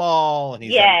voices Maul, and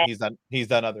he's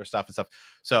done other stuff and stuff.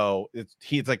 So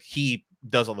he's like he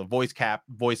does all the voice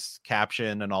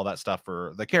caption and all that stuff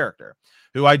for the character,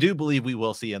 who I do believe we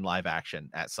will see in live action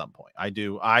at some point. I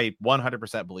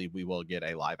 100% believe we will get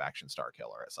a live action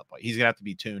Starkiller at some point. He's gonna have to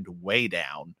be tuned way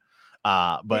down,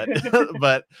 but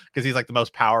but because he's like the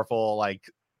most powerful like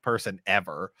person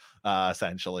ever,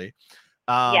 essentially.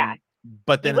 But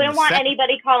then you wouldn't want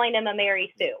anybody calling him a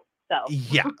Mary Sue. So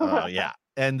yeah.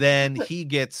 And then he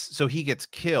gets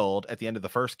killed at the end of the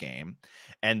first game,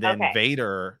 and then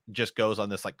Vader just goes on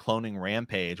this like cloning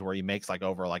rampage where he makes like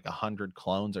over like 100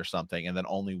 clones or something, and then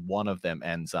only one of them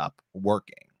ends up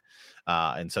working.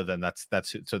 And so then that's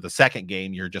so the second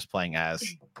game you're just playing as,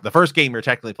 the first game you're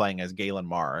technically playing as Galen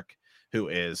Marek, who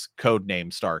is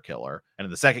codenamed Starkiller, and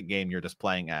in the second game you're just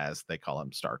playing as, they call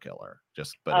him Starkiller, it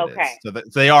is so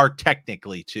they are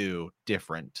technically two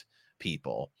different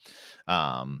people.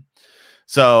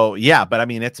 So yeah, but I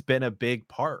mean it's been a big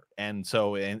part, and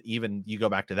even you go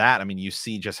back to that, I mean you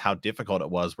see just how difficult it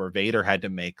was, where Vader had to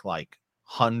make like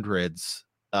hundreds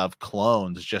of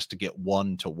clones just to get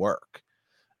one to work,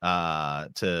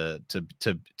 to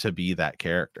be that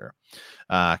character.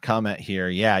 Comment here,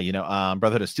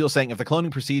 Brotherhood of Steel saying, if the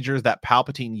cloning procedures that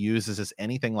Palpatine uses is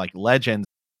anything like Legends.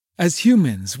 As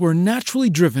humans, we're naturally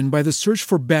driven by the search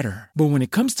for better. But when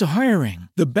it comes to hiring,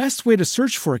 the best way to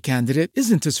search for a candidate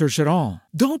isn't to search at all.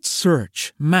 Don't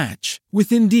search, match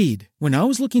with Indeed. When I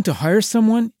was looking to hire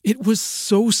someone, it was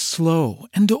so slow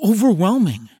and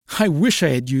overwhelming. I wish I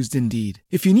had used Indeed.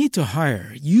 If you need to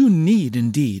hire, you need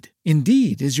Indeed.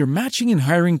 Indeed is your matching and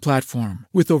hiring platform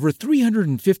with over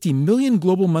 350 million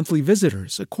global monthly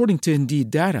visitors, according to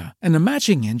Indeed data, and a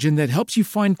matching engine that helps you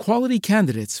find quality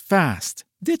candidates fast.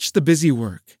 Ditch the busy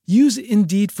work. Use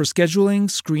Indeed for scheduling,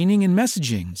 screening, and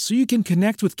messaging so you can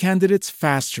connect with candidates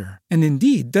faster. And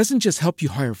Indeed doesn't just help you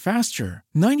hire faster.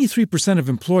 93% of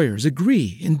employers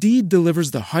agree Indeed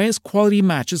delivers the highest quality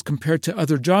matches compared to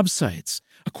other job sites,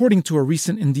 according to a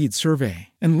recent Indeed survey.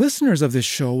 And listeners of this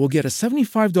show will get a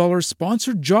 $75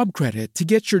 sponsored job credit to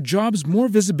get your jobs more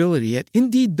visibility at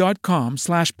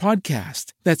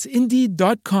Indeed.com/podcast. That's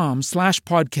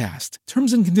Indeed.com/podcast.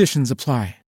 Terms and conditions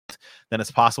apply. Then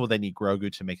it's possible they need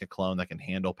Grogu to make a clone that can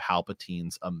handle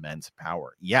Palpatine's immense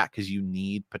power. Yeah, because you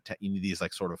need these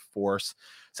like sort of force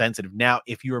sensitive. Now,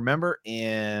 if you remember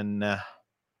in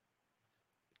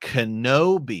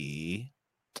Kenobi,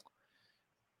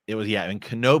 it was in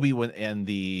Kenobi when in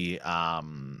the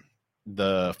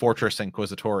Fortress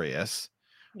Inquisitorius,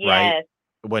 right?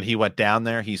 When he went down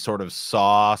there, he sort of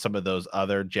saw some of those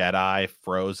other Jedi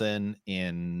frozen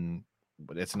in.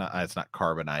 But it's not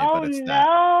carbonite, but it's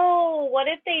no. What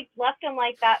if they left him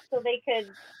like that so they could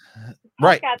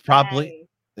probably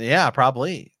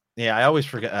probably. Yeah, I always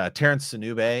forget. Terrence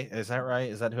Sanube, is that right?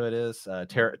 Is that who it is?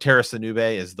 Terra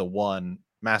Sanube is the one.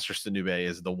 Master Sanube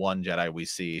is the one Jedi we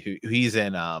see who he's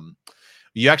in.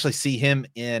 You actually see him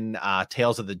in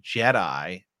Tales of the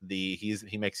Jedi.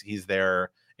 He's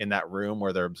there in that room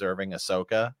where they're observing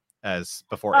Ahsoka as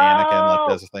before Anakin like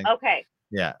does a thing. Okay.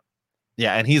 Yeah.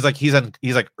 Yeah, and he's like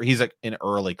in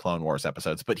early Clone Wars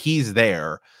episodes, but he's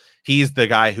there. He's the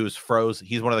guy who's frozen.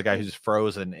 He's one of the guys who's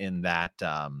frozen in that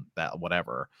that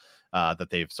whatever that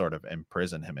they've sort of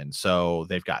imprisoned him in. So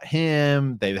they've got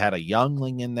him. They've had a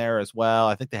youngling in there as well.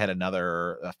 I think they had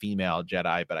a female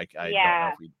Jedi, but I don't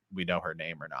know if we know her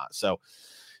name or not. So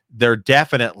they're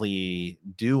definitely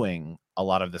doing a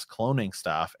lot of this cloning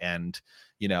stuff, and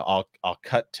I'll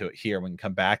cut to it here. We can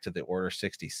come back to the Order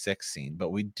 66 scene,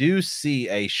 but we do see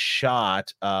a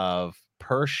shot of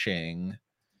Pershing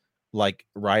like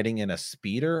riding in a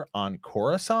speeder on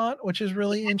Coruscant, which is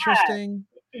really interesting.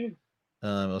 It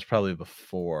was probably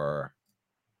before.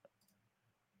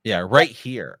 Yeah, right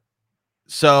here.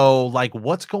 So like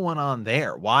what's going on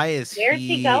there? Where's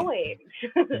he going?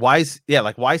 why is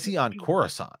he on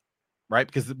Coruscant? Right?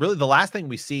 Because really the last thing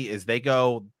we see is they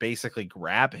go basically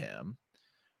grab him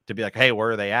to be like, hey, where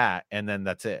are they at? And then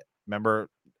that's it. Remember,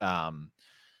 God,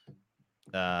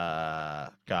 now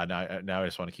I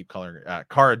just want to keep coloring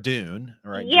Cara Dune,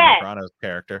 right? Yes. Gina Carano's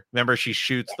character. Remember, she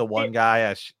shoots the one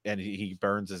guy and he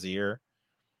burns his ear.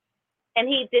 And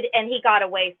he got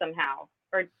away somehow,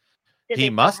 or did he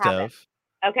must have?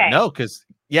 Okay. No, because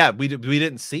we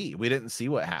didn't see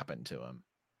what happened to him.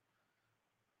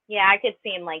 Yeah, I could see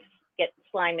him like get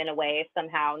sliming away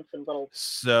somehow in some little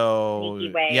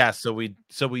sneaky way. Yeah, so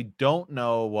we don't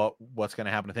know what's going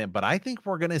to happen with him, but I think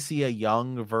we're going to see a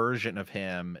young version of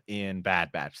him in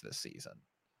Bad Batch this season.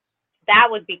 That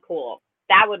would be cool.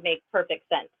 That would make perfect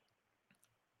sense.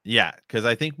 Yeah, because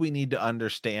I think we need to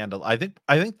understand. I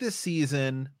think this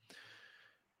season.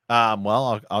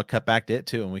 Well, I'll cut back to it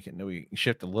too, and we can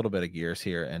shift a little bit of gears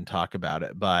here and talk about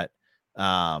it. But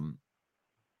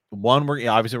one, we're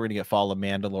gonna get fall of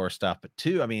Mandalore stuff, but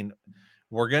two, I mean,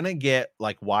 we're gonna get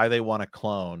like why they want to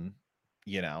clone,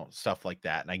 stuff like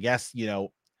that. And I guess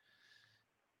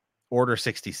Order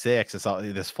 66 is all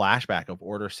this flashback of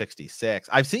Order 66.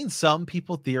 I've seen some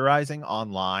people theorizing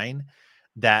online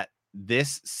that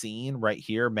this scene right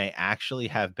here may actually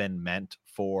have been meant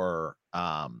for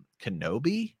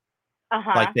Kenobi.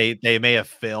 Like they may have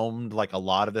filmed like a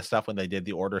lot of this stuff when they did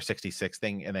the Order 66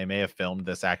 thing, and they may have filmed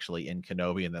this actually in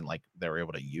Kenobi, and then like they were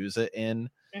able to use it in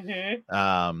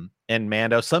and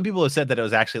Mando. Some people have said that it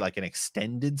was actually like an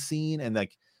extended scene, and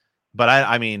like, but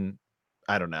I mean,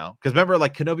 I don't know, because remember,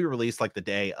 like Kenobi released like the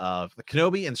day of the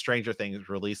Kenobi and Stranger Things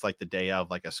released like the day of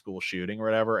like a school shooting or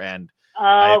whatever, and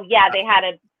they had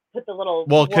to put the little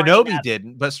Kenobi up.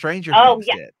 Didn't, but Stranger Things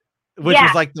did. Which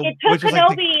was like it took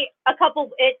Kenobi a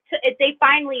couple. They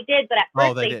finally did, but at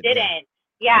first they didn't.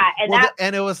 Yeah,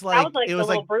 and it was like a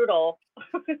little brutal.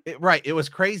 Right, it was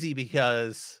crazy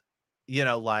because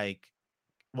like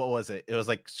what was it? It was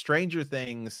like Stranger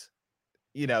Things.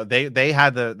 They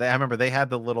had I remember they had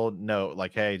the little note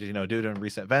like, hey, due to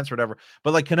recent events or whatever.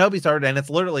 But like Kenobi started, and it's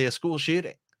literally a school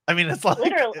shooting. I mean, it's like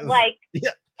literally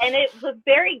And it was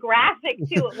very graphic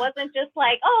too. It wasn't just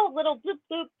like, oh, little bloop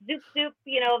bloop zoop zoop,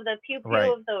 the pew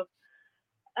pew of the.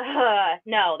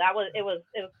 No, it was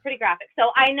pretty graphic. So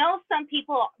I know some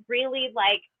people really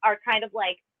are kind of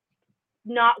like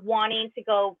not wanting to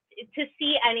go to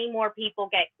see any more people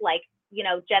get Jedi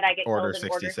get killed in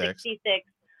Order 66.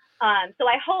 So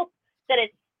I hope that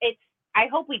I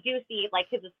hope we do see like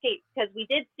his escape, because we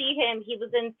did see him. He was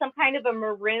in some kind of a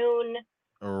maroon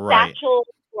satchel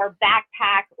or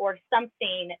backpack or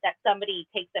something that somebody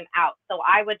takes him out. So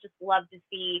I would just love to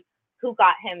see who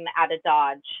got him out of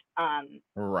Dodge.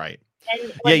 Right.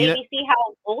 And maybe see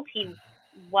how old he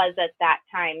was at that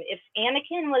time. If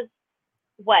Anakin was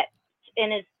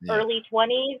in his early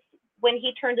 20s when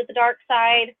he turned to the dark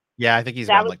side. Yeah, I think he's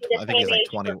around like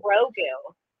 20.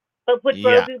 Grogu. But would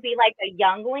Grogu be like a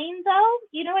youngling though?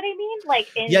 You know what I mean? Like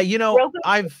in Grogu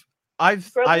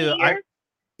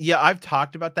I've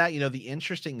talked about that. The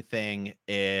interesting thing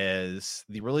is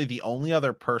the only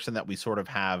other person that we sort of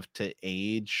have to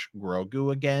age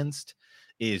Grogu against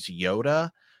is Yoda.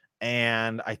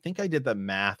 And I think I did the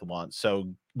math once.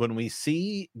 So when we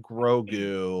see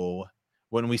Grogu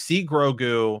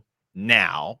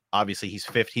now, obviously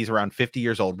he's around 50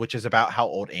 years old, which is about how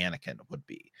old Anakin would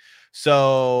be.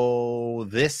 So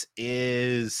this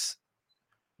is,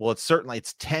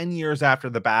 it's 10 years after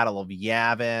the Battle of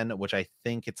Yavin, which I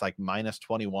think it's like minus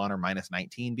 21 or minus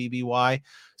 19 BBY.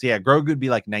 So yeah, Grogu would be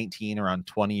like 19, around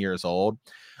 20 years old.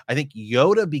 I think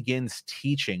Yoda begins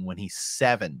teaching when he's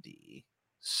 70.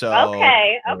 So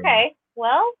okay.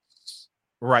 Well,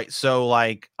 right. So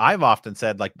like I've often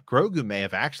said, like Grogu may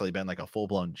have actually been like a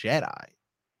full-blown Jedi. I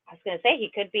was gonna say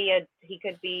he could be a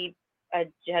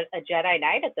Jedi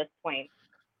Knight at this point.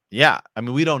 Yeah, I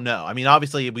mean, we don't know. I mean,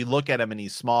 obviously, we look at him and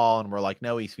he's small, and we're like,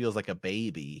 no, he feels like a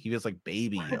baby. He feels like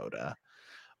baby Yoda.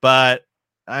 But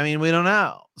I mean, we don't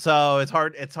know. So it's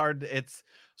hard. It's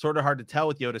sort of hard to tell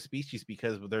with Yoda species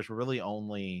because there's really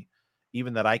only,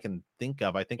 even that I can think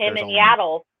of, I think Him there's and only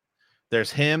Yaddle.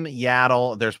 there's him,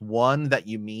 Yaddle. There's one that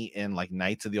you meet in like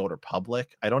Knights of the Old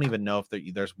Republic. I don't even know if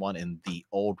there's one in the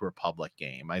Old Republic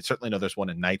game. I certainly know there's one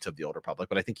in Knights of the Old Republic,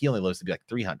 but I think he only lives to be like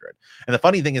 300. And the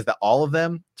funny thing is that all of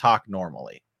them talk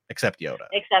normally except Yoda.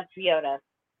 Except Yoda.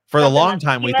 For a long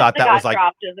time, we thought that was like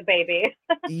dropped as a baby.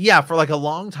 yeah, for like a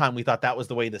long time, we thought that was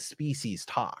the way the species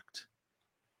talked.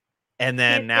 And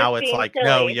then now it's like, silly.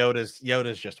 No,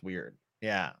 Yoda's just weird.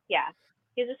 Yeah. Yeah.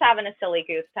 He's just having a silly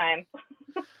goose time.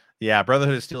 Yeah,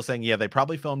 Brotherhood is still saying, yeah, they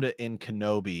probably filmed it in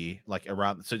Kenobi, like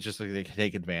around, so just like they could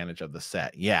take advantage of the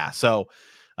set. Yeah. So,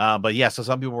 but yeah, so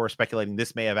some people were speculating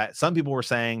this may have, some people were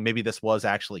saying maybe this was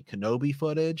actually Kenobi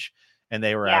footage, and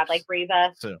they were like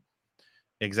Reva. So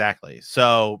exactly.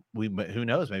 So who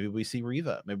knows? Maybe we see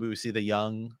Reva. Maybe we see the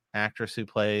young actress who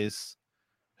plays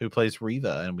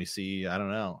Reva, and we see, I don't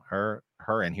know, her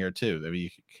in here too. Maybe you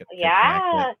could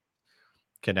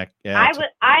connect. Yeah,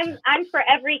 I'm for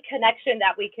every connection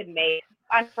that we could make.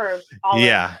 I'm for all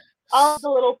the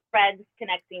little threads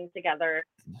connecting together.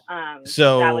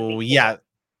 So yeah,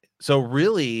 so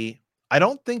really, I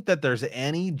don't think that there's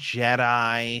any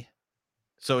Jedi.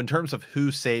 So in terms of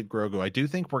who saved Grogu, I do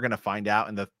think we're going to find out.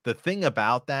 And the thing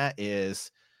about that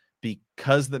is,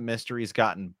 because the mystery's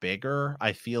gotten bigger,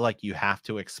 I feel like you have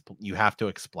to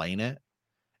explain it,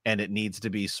 and it needs to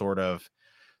be sort of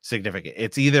significant.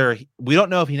 It's either, we don't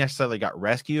know if he necessarily got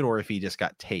rescued or if he just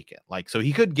got taken. Like, so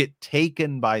he could get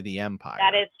taken by the Empire.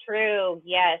 That is true.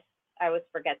 Yes, I always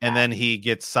forget that. And then he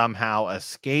somehow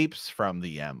escapes from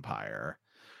the Empire.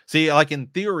 See, like in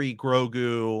theory,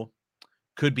 Grogu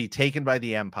could be taken by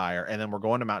the Empire, and then we're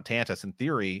going to Mount Tantus. In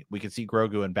theory, we could see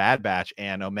Grogu and Bad Batch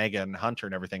and Omega and Hunter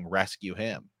and everything rescue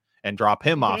him and drop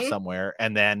him off somewhere.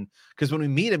 And then, because when we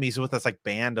meet him, he's with this like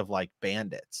band of like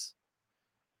bandits.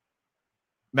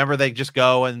 Remember, they just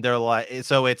go and they're like,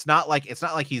 so it's not like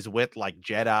he's with like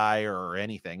Jedi or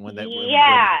anything. When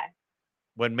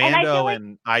Mando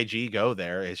and IG go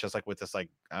there, it's just like with this like,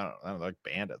 I don't know, like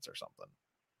bandits or something.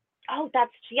 Oh,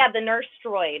 that's the nurse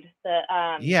droid. That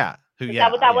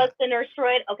was the nurse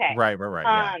droid? Okay. Right.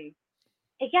 I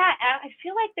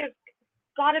feel like there's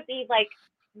got to be like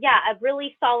a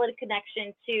really solid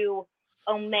connection to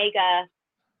Omega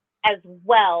as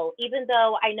well, even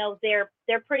though I know they're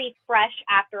pretty fresh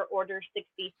after Order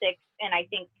 66, and I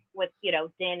think with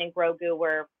Din and Grogu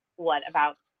were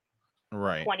about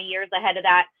 20 years ahead of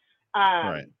that.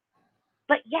 Right.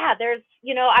 But yeah, there's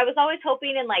I was always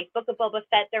hoping in like Book of Boba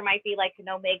Fett there might be like an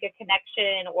Omega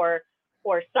connection or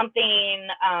something.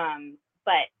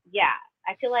 But yeah,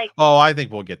 I feel like I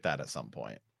think we'll get that at some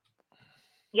point.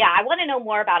 Yeah, I want to know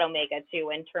more about Omega too,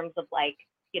 in terms of like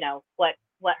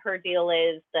what her deal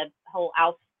is, the whole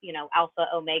Alpha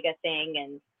Omega thing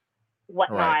and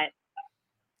whatnot,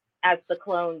 as the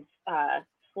clones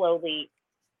slowly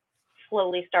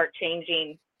start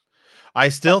changing. I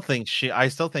still think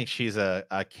she's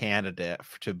a candidate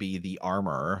to be the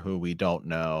armorer, who we don't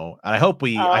know. And I hope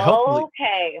we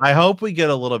get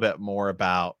a little bit more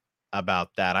about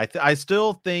that. I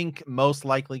still think most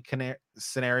likely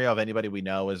scenario of anybody we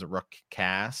know is Rook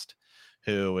Cast,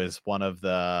 who is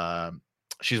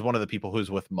she's one of the people who's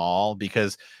with Maul,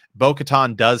 because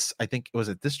Bo-Katan does, I think, was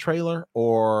it this trailer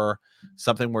or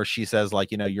something where she says like,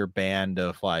 your band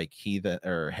of like heathen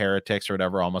or heretics or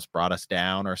whatever almost brought us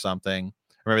down or something.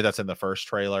 Or maybe that's in the first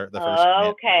trailer.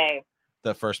 The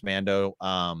first Mando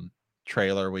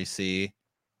trailer we see.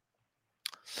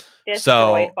 This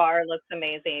droid bar looks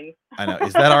amazing. I know.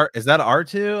 Is that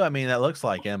R2? I mean, that looks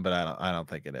like him, but I don't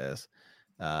think it is.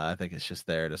 I think it's just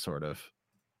there to sort of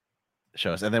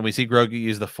show us. And then we see Grogu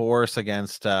use the Force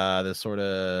against this sort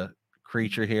of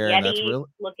creature here, Yeti and that's really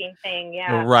looking thing,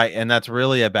 right, and that's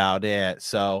really about it.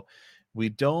 So we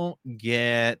don't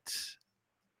get.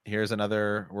 Here's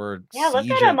another word. Yeah, look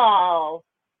at them all.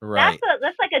 Right,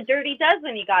 that's like a dirty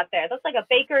dozen you got there. That's like a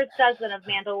baker's dozen of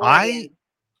Mandalorian.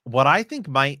 What I think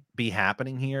might be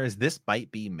happening here is this might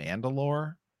be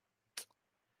Mandalore.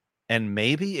 And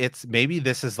maybe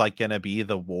this is like going to be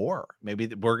the war. Maybe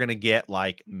we're going to get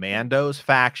like Mando's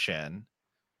faction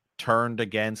turned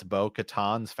against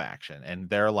Bo-Katan's faction. And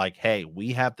they're like, hey,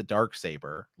 we have the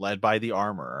Darksaber led by the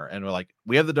armorer. And we're like,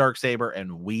 we have the Darksaber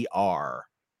and we are,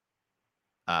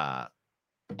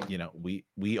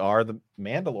 we are the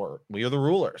Mandalore. We are the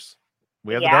rulers.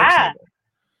 We have the Darksaber.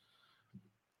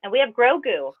 And we have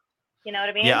Grogu. You know what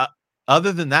I mean? Yeah.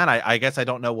 Other than that, I guess I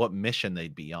don't know what mission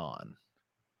they'd be on.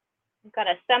 We've got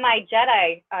a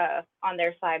semi-Jedi on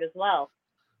their side as well.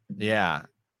 Yeah.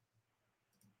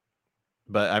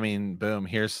 But I mean, boom,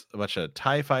 here's a bunch of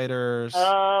TIE fighters.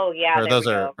 Oh yeah, Or there those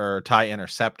we go. are TIE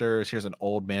interceptors. Here's an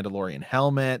old Mandalorian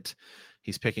helmet.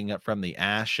 He's picking up from the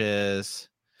ashes.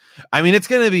 I mean, it's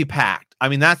going to be packed. I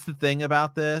mean, that's the thing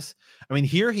about this. I mean,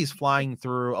 here he's flying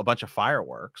through a bunch of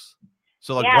fireworks.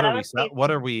 So, like, Yeah, what that are we? must be.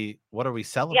 What are we? What are we Yeah,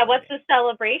 celebrating? what's the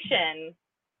celebration?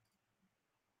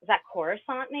 Is that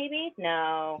Coruscant? Maybe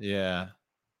no. Yeah.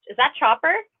 Is that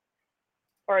Chopper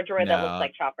or a droid that No. looks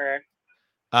like Chopper?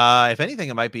 If anything,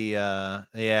 it might be.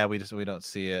 Yeah, we don't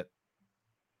see it.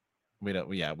 We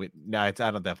don't. Yeah, no. It's.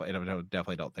 I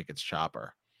definitely don't think it's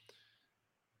Chopper.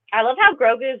 I love how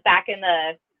Grogu's back in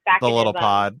the little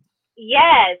pod.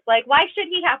 Yes, like why should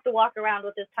he have to walk around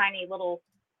with his tiny little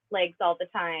legs all the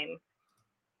time?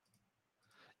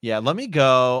 Yeah, let me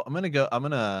go. I'm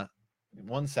gonna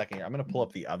 1 second here. I'm gonna pull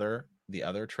up the other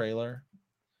trailer.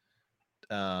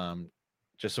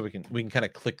 Just so we can kind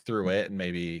of click through it and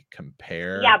maybe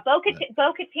compare. Yeah,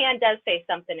 Bo-Katan does say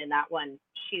something in that one.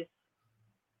 She's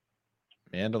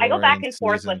Mandalorian. I go back and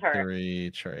forth with her.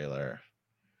 3 trailer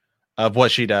of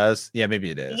what she does. Yeah, maybe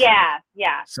it is. Yeah.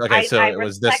 So, okay, so it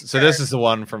was this. So this is the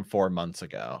one from 4 months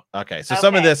ago. Okay, so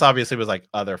some of this obviously was like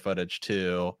other footage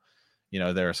too. You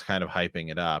know, there's kind of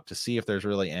hyping it up to see if there's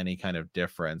really any kind of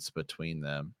difference between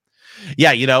them.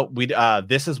 Yeah, you know, we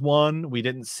this is one we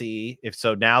didn't see. If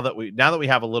so, now that we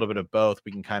have a little bit of both,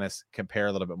 we can kind of compare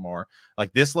a little bit more.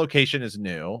 Like this location is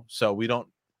new, so we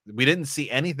didn't see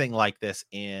anything like this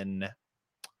in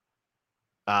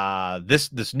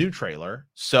this new trailer.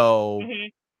 So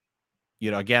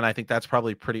you know, again, I think that's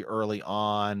probably pretty early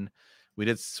on. We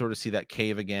did sort of see that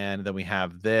cave again. Then we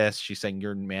have this. She's saying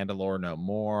you're Mandalore no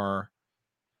more.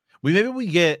 Maybe we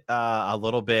get a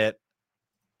little bit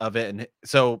of it, and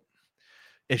so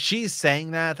if she's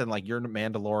saying that, then like you're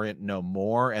Mandalorian no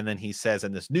more, and then he says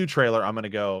in this new trailer, I'm gonna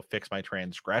go fix my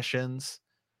transgressions.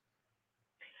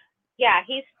 Yeah,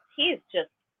 he's just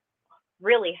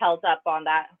really held up on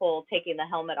that whole taking the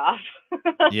helmet off.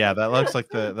 Yeah, that looks like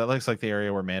the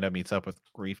area where Mando meets up with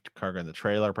Greef Karga in the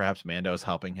trailer. Perhaps Mando's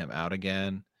helping him out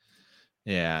again.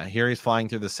 Yeah, here he's flying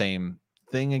through the same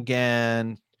thing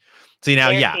again. See now,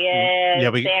 we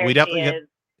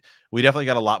definitely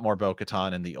got a lot more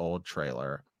Bo-Katan in the old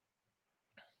trailer.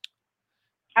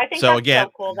 I think that's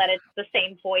so cool that it's the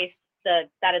same voice, the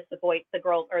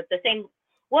girl, or the same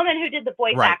woman who did the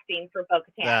voice acting for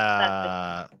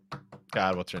Bo-Katan.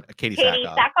 God, what's her name? Katie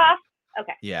Sackhoff?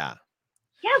 Okay. Yeah.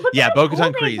 Yeah,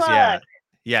 Bo-Katan Kryze,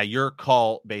 yeah, your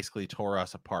call basically tore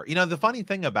us apart. You know, the funny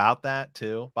thing about that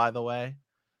too, by the way,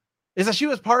 is that she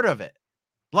was part of it.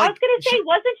 Like, I was gonna say,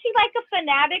 wasn't she like a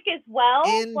fanatic as well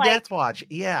in Death Watch?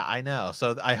 Yeah, I know.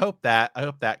 So I hope that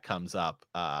comes up.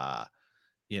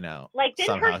 You know, like did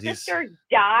her sister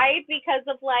die because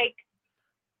of like?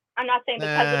 I'm not saying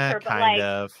because of her, but kind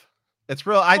of. It's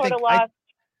real. I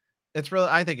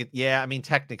think yeah. I mean,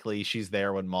 technically, she's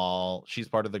there when Maul. She's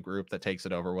part of the group that takes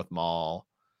it over with Maul.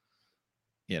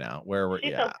 You know,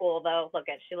 she's so cool though.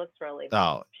 She looks really.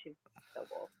 Oh, she's so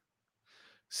cool.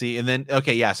 See, and then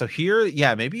okay, yeah. So here,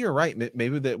 yeah, maybe you're right.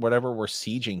 Maybe that whatever we're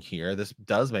sieging here, this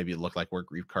does maybe look like where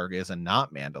Greef Karga is and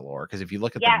not Mandalore. Because if you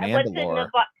look at the Mandalore,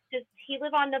 does he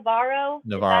live on Navarro?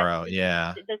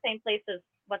 Yeah, the same place as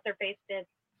what's her face did.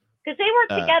 Because they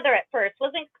worked together at first,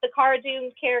 wasn't the Cara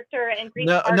Dune character and Greef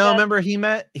Karga? No. Remember,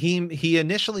 he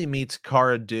initially meets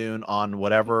Cara Dune on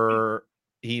whatever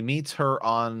he meets her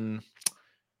on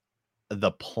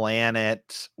the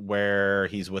planet where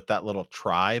he's with that little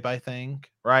tribe, I think,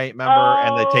 right? Remember?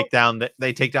 And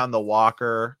they take down the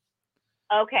walker.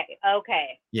 Okay.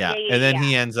 Yeah. And then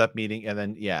he ends up meeting, and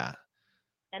then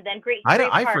and then Greef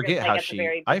I forget how at the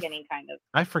very beginning, kind of.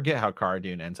 I forget how Cara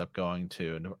Dune ends up going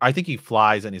to. I think he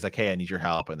flies and he's like, "Hey, I need your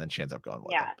help," and then she ends up going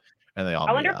with him. And they all.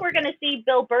 I wonder if we're gonna see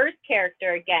Bill Burr's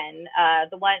character again.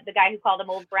 The guy who called him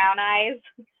Old Brown Eyes.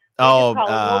 Old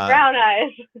Brown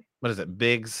Eyes. What is it?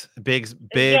 Biggs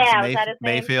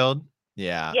Mayfield.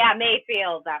 Yeah. Yeah,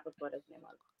 Mayfield. That was what his name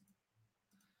was.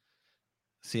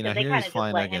 See, now here he's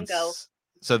flying against.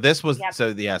 So this was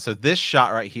so this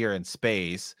shot right here in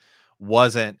space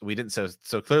wasn't. We didn't so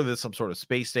clearly there's some sort of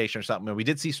space station or something. And we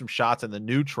did see some shots in the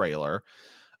new trailer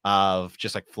of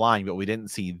just like flying, but we didn't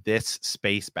see this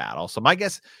space battle. So my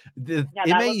guess, it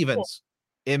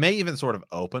may even sort of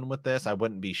open with this. I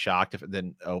wouldn't be shocked if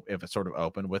it sort of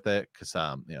opened with it because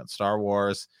Star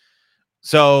Wars.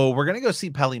 So we're gonna go see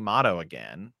Peli Motto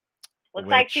again. Looks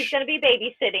like she's gonna be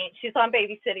babysitting. She's on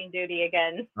babysitting duty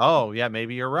again. Oh yeah,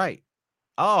 maybe you're right.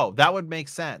 Oh, that would make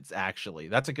sense. Actually,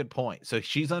 that's a good point. So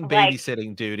she's on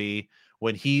babysitting duty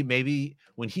when he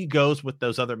goes with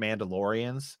those other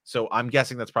Mandalorians. So I'm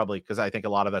guessing that's probably because I think a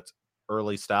lot of that's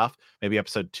early stuff, maybe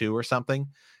episode 2 or something.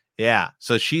 Yeah,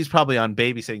 so she's probably on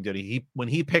babysitting duty. When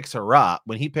he picks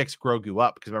Grogu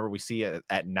up, because remember we see it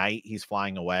at night, he's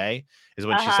flying away, is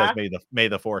when she says, Uh-huh. "May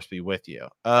the force be with you."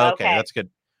 Okay, Okay. that's good.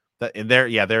 And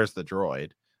there's the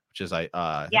droid, which is I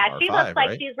think Yeah, she looks R5, like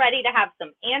right? she's ready to have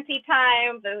some auntie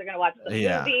time. They're gonna watch some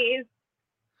Yeah. movies.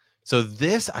 So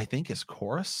this I think is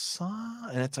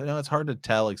Coruscant, and I know it's hard to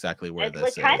tell exactly where It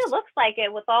this kind of is. looks like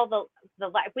it with all the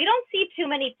we don't see too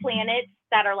many planets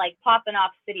that are like popping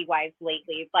off city wise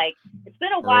lately. Like it's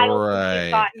been a while since we've Right.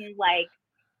 gotten like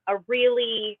a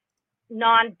really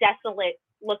non-desolate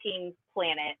looking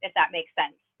planet, if that makes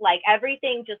sense. Like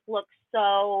everything just looks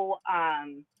so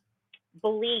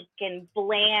bleak and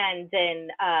bland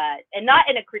and not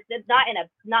in a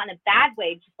bad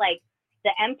way, just like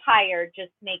the Empire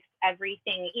just makes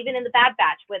everything, even in the Bad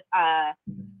Batch with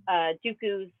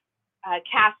Dooku's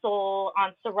castle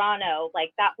on Serrano,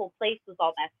 like that whole place was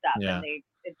all messed up, Yeah. and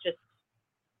it just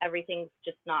everything's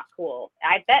just not cool.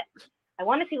 I bet I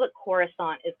want to see what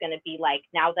Coruscant is going to be like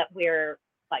now that we're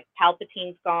like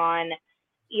Palpatine's gone.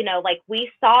 You know, like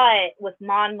we saw it with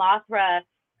Mon Mothma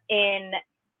in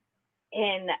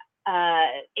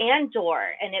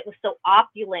Andor, and it was so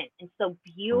opulent and so Right.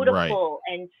 beautiful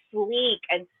and sleek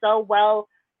and so well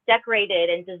decorated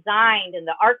and designed, and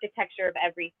the architecture of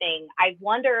everything. I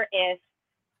wonder if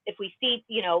we see,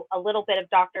 you know, a little bit of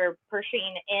Dr.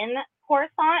 Pershing in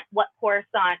Coruscant, what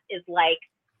Coruscant is like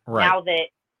Right. now that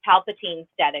Palpatine's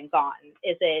dead and gone.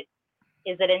 Is it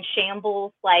in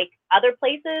shambles like other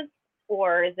places,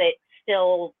 or is it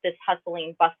still this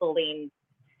hustling, bustling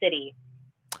city?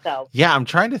 So yeah, I'm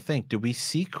trying to think. Do we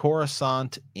see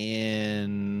Coruscant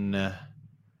in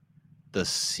the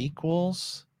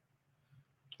sequels?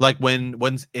 Like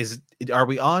are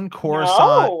we on Coruscant?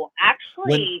 No,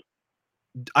 When actually,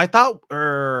 I thought,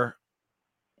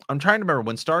 I'm trying to remember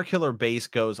when Starkiller Base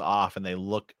goes off and they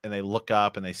look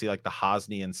up and they see like the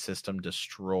Hosnian system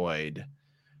destroyed.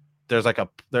 I'll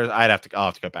have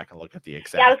to go back and look at the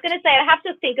exact. yeah, I was gonna say I have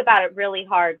to think about it really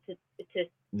hard to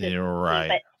You're right. see,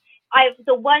 but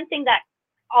the one thing that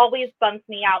always bums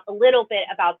me out a little bit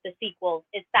about the sequels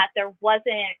is that there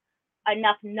wasn't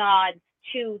enough nods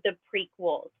to the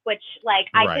prequels, which like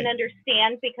I can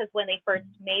understand, because when they first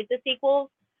made the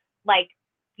sequels, like,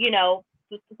 you know,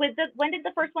 when did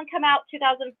the first one come out?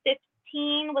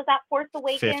 2015? Was that Force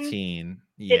Awakens? 15.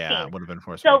 Yeah, it would have been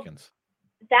Force So Awakens.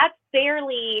 that's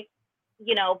barely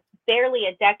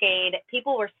a decade.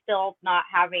 People were still not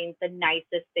having the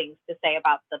nicest things to say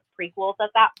about the prequels at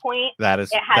that point. That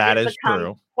is become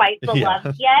true. Quite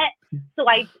beloved yet. So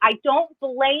I don't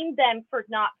blame them for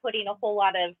not putting a whole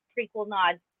lot of prequel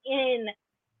nods in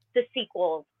the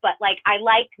sequels, but like I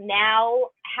like now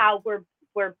how we're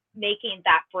making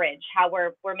that bridge, how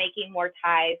we're making more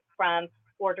ties from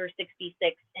Order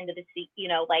 66 into the you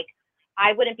know, like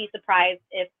I wouldn't be surprised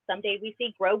if someday we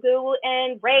see Grogu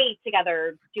and Rey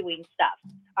together doing stuff,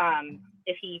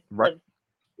 if he lives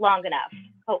long enough.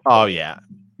 Hopefully. Oh yeah.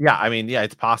 I mean, yeah,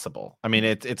 it's possible. I mean,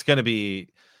 it's going to be,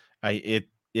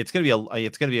 it's going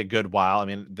to be a good while. I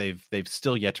mean, they've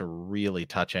still yet to really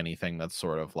touch anything that's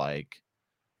sort of like,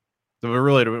 we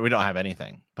don't have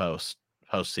anything post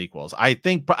sequels. I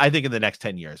think in the next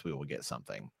 10 years we will get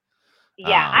something.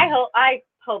 Yeah, I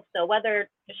hope so. Whether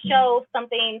to show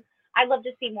something, I'd love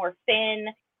to see more Finn.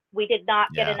 We did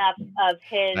not get enough of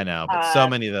his. I know, but so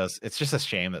many of those. It's just a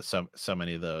shame that so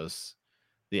many of those,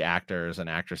 the actors and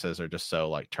actresses are just so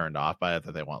like turned off by it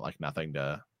that they want like nothing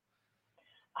to.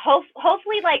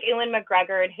 Hopefully, like Ewan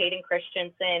McGregor and Hayden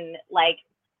Christensen, like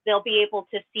they'll be able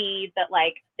to see that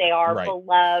like they are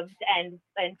beloved and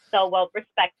so well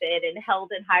respected and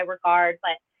held in high regard.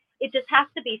 But it just has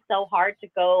to be so hard to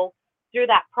go through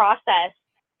that process.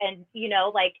 And, you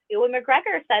know, like Ewan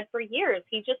McGregor said for years,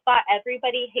 he just thought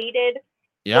everybody hated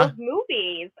those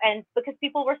movies, and because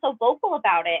people were so vocal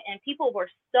about it, and people were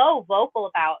so vocal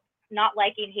about not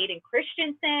liking Hayden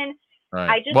Christensen.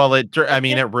 Right. It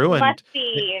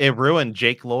ruined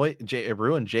Jake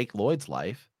Lloyd's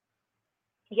life.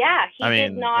 Yeah, he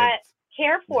did not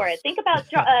care for it. Think about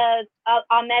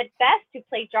Ahmed Best, who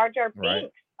played Jar Jar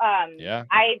Binks.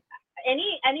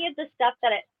 Any of the stuff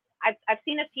that I've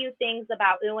seen a few things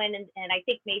about Ewan, and I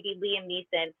think maybe Liam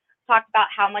Neeson talked about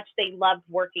how much they loved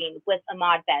working with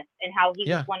Ahmed Best and how he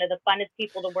was one of the funnest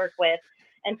people to work with.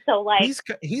 And so like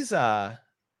he's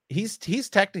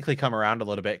technically come around a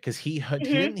little bit, because he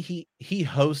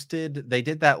hosted, they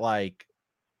did that, like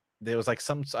there was like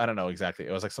some, I don't know exactly,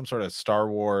 it was like some sort of Star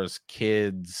Wars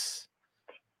kids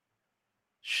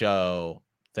show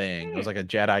thing. It was like a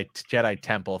Jedi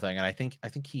temple thing, and I think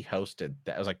he hosted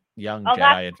that. It was like Young Oh, Jedi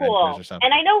that's Adventures cool. or something.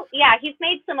 And I know, yeah, he's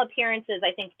made some appearances,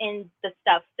 I think, in the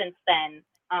stuff since then.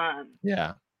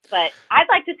 Yeah. But I'd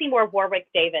like to see more Warwick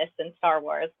Davis in Star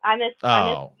Wars. I miss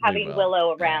having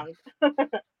Willow around.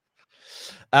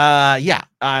 Yeah,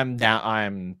 I'm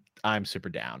down. I'm super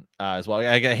down as well.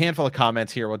 I got a handful of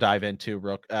comments here we'll dive into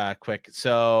real quick.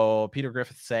 So Peter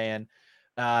Griffith saying,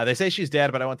 they say she's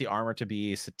dead, but I want the armor to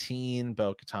be Satine,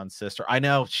 Bo-Katan's sister. I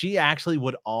know she actually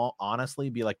would honestly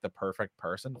be like the perfect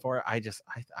person for it. I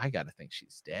gotta think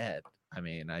she's dead. I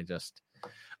mean, I just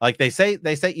like they say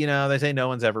no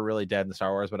one's ever really dead in the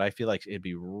Star Wars, but I feel like it'd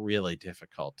be really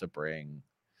difficult to bring.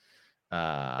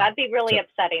 That'd be really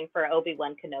upsetting for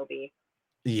Obi-Wan Kenobi.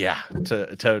 Yeah,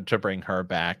 to bring her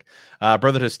back.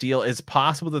 Brotherhood of Steel, it's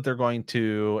possible that they're going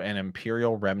to an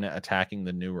Imperial remnant attacking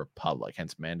the New Republic.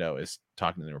 Hence, Mando is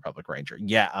talking to the New Republic Ranger.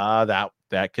 Yeah,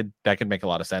 that could make a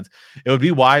lot of sense. It would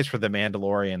be wise for the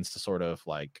Mandalorians to sort of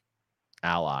like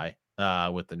ally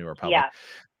with the New Republic. Yeah.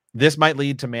 This might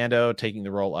lead to Mando taking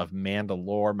the role of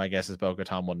Mandalore. My guess is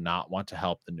Bo-Katan will not want to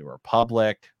help the New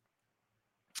Republic.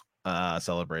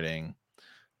 Celebrating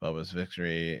Boba's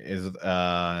victory is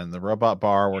in the robot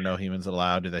bar where no humans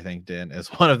allowed. Do they think Din is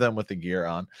one of them with the gear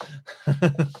on?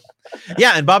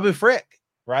 Yeah, and Babu Frick,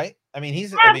 right? I mean,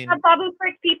 the Babu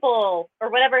Frick people or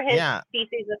whatever his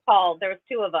species is called. There was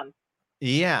 2 of them.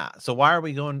 Yeah. So why are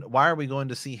we going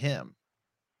to see him?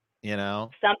 You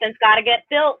know, something's got to get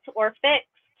built or fixed.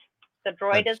 The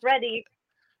droid is ready.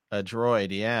 A droid,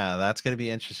 yeah, that's going to be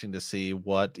interesting to see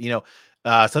what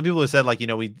some people have said, like,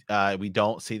 we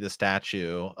don't see the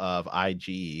statue of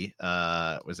IG.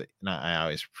 Was it not? I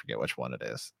always forget which one it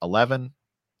is. 11,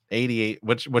 88,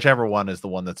 whichever one is the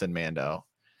one that's in Mando.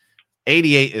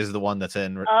 88 is the one that's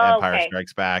in Empire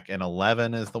Strikes Back, and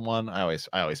 11 is the one. I always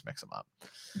mix them up.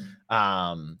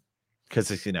 Because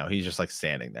he's just like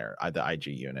standing there, the IG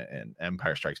unit in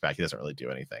Empire Strikes Back. He doesn't really do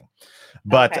anything.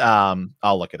 But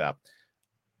I'll look it up.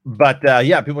 But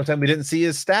yeah, people are saying we didn't see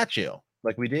his statue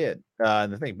like we did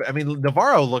in the thing. But I mean,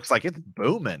 Navarro looks like it's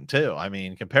booming too. I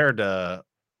mean, compared to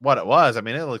what it was, I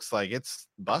mean, it looks like it's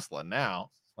bustling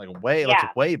now. Like looks way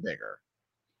bigger.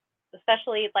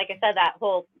 Especially, like I said, that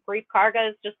whole Greef Karga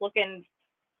is just looking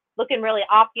really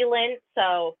opulent.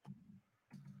 So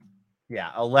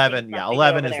yeah, 11. Yeah,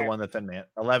 11 is the one that's in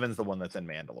 11's the one that's in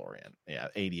Mandalorian. Yeah,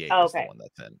 88 is the one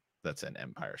that's in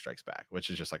Empire Strikes Back, which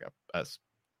is just like a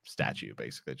statue,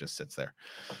 basically just sits there.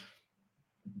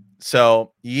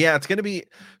 So yeah, it's gonna be.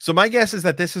 So my guess is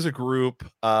that this is a group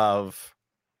of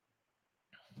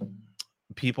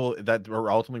people that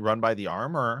were ultimately run by the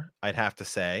armor. I'd have to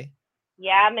say.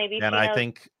 Yeah, maybe. And I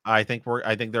think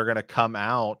they're gonna come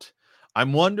out.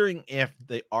 I'm wondering if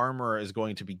the armor is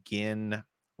going to begin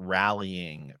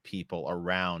rallying people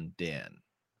around Din.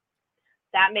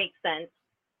 That makes sense.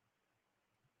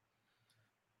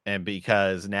 And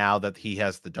because now that he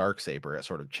has the Darksaber, it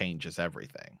sort of changes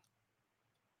everything.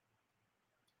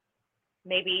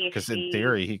 Maybe because in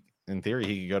theory he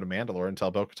could go to Mandalore and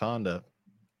tell Bo-Katan to,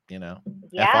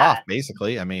 F off,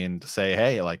 basically. I mean, to say,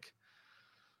 hey, like,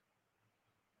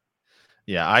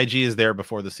 yeah, IG is there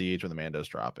before the siege when the Mandos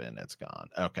drop in. It's gone.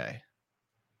 Okay.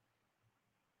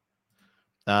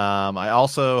 I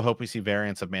also hope we see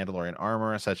variants of Mandalorian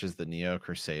armor, such as the Neo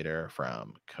Crusader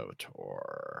from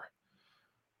KOTOR.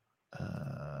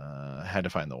 Had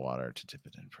to find the water to dip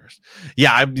it in first.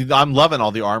 Yeah, I'm loving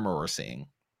all the armor we're seeing.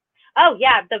 Oh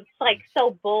yeah, the like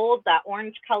so bold, that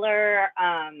orange color.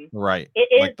 Right. It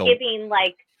is giving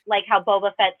like how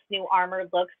Boba Fett's new armor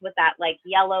looks with that like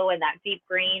yellow and that deep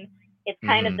green. It's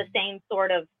kind of the same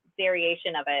sort of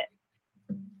variation of it.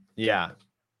 Yeah.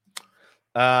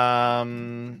 All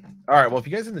right. Well, if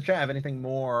you guys in the chat have anything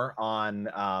more on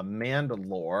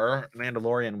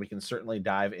Mandalorian, we can certainly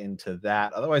dive into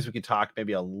that. Otherwise, we could talk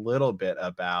maybe a little bit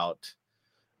about,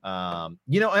 and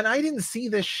I didn't see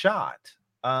this shot.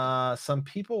 Some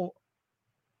people.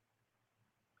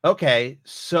 Okay,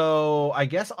 so I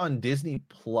guess on Disney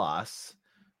Plus,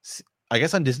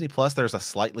 there's a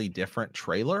slightly different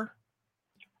trailer.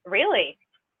 Really?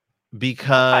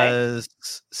 Because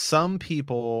some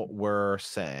people were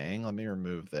saying, let me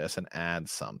remove this and add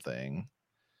something.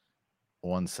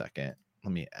 1 second.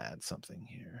 Let me add something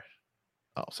here.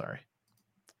 Oh, sorry.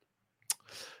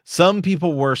 Some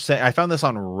people were saying, I found this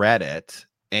on Reddit,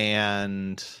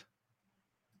 and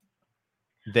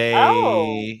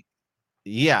they,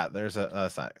 there's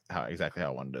that's not exactly how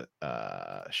I wanted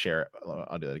to share it.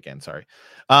 I'll do it again. Sorry.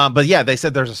 But yeah, they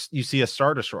said you see a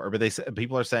Star Destroyer, but they said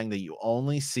people are saying that you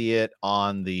only see it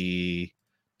on the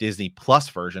Disney Plus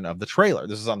version of the trailer.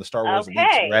 This is on the Star Wars Leaks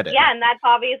Okay. Reddit. Yeah, and that's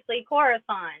obviously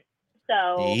Coruscant.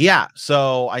 So Yeah,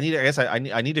 so I guess I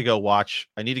need to go watch.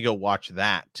 I need to go watch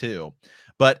that too.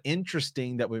 But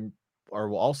interesting that we are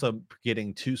also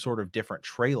getting two sort of different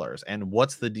trailers. And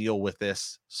what's the deal with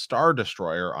this Star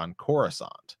Destroyer on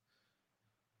Coruscant?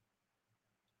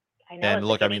 I know, And is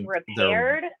look, it I getting mean, they're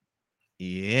repaired?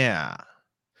 yeah.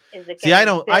 Is it See, I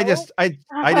getting don't. I built?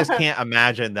 just can't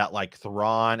imagine that like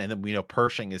Thrawn and then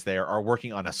Pershing is there are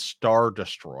working on a Star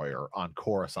Destroyer on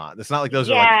Coruscant. It's not like those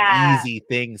are like Yeah. easy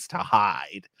things to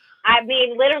hide. I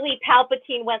mean, literally,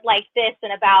 Palpatine went like this,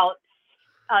 and about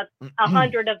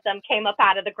 100 of them came up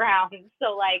out of the ground.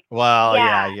 So, like, Well,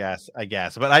 yeah, yes, I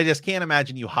guess, but I just can't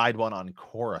imagine you hide one on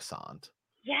Coruscant.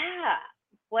 yeah.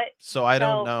 What? So I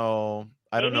don't So know.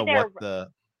 I don't know maybe what the.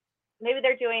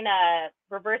 they're doing a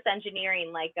reverse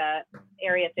engineering, like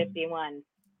Area 51.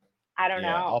 I don't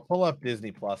Yeah, I'll know. pull up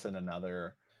Disney Plus in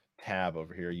another tab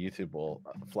over here. YouTube will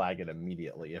flag it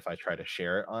immediately if I try to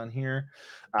share it on here,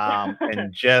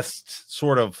 and just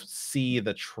sort of see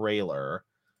the trailer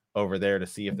over there to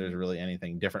see if there's really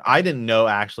anything different. I didn't know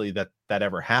actually that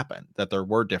ever happened, that there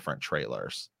were different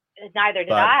trailers. Neither did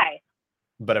But I.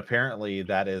 but apparently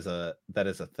that is a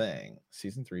thing.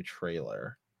 Season 3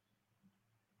 trailer.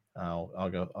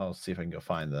 I'll see if I can go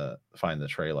find the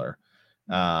trailer.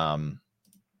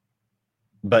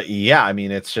 But yeah, I mean,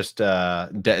 it's just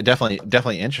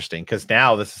definitely interesting, because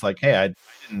now this is like, hey,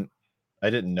 I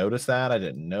didn't notice that. I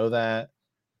didn't know that.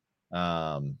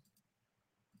 I'm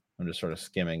just sort of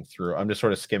skimming through.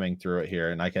 It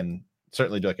here, and I can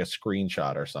certainly do like a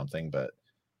screenshot or something, but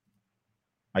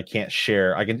I can't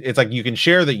share. It's like you can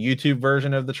share the YouTube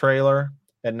version of the trailer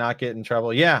and not get in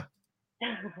trouble. Yeah,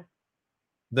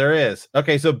 there is.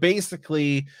 Okay, so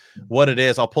basically what it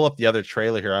is, I'll pull up the other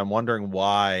trailer here. I'm wondering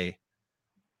why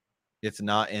it's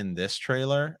not in this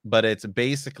trailer, but it's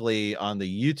basically on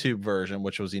the YouTube version,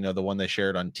 which was, the one they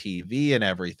shared on TV and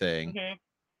everything. Mhm.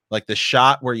 Like the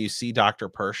shot where you see Dr.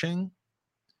 Pershing.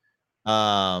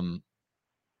 Yeah,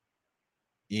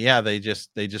 they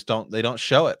don't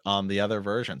show it on the other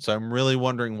version. So I'm really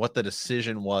wondering what the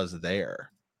decision was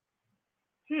there.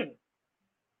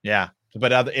 Yeah.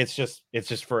 But it's just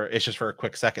for a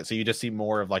quick second. So you just see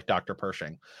more of like Dr.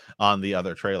 Pershing on the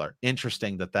other trailer.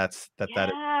 Interesting that.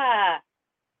 Yeah.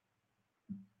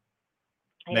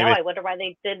 I know. Maybe I wonder why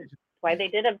they did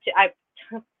them.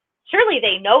 Surely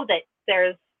they know that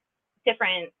there's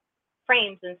different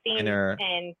frames and scenes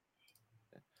and.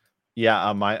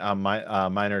 Yeah,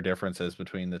 minor differences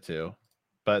between the two,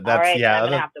 but All that's right, I'm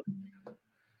gonna have to.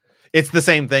 It's the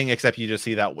same thing, except you just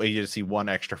see that way. You just see one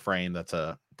extra frame. That's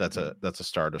a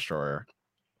Star Destroyer.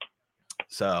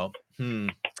 So,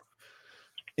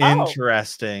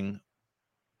 interesting.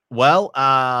 Well,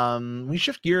 we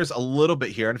shift gears a little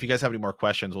bit here, and if you guys have any more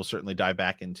questions, we'll certainly dive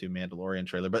back into Mandalorian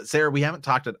trailer. But Sarah, we haven't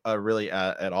talked really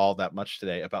at all that much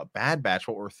today about Bad Batch,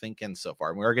 what we're thinking so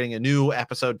far. And we are getting a new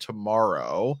episode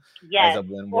tomorrow. Yes,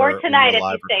 or tonight if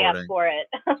you stay up for it.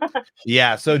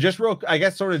 Yeah, so just real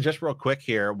quick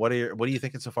here, what are you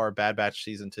thinking so far, Bad Batch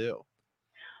season 2?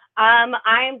 I'm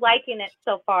liking it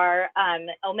so far.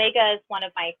 Omega is one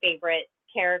of my favorite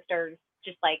characters,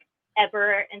 just like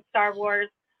ever in Star Wars.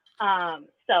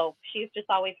 So she's just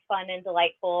always fun and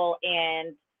delightful,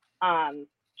 and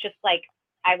just like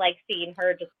I like seeing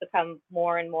her just become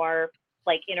more and more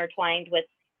like intertwined with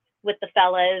the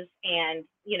fellas and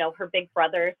her big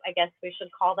brothers, I guess we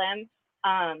should call them.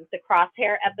 The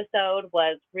Crosshair episode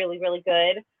was really, really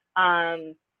good.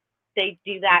 They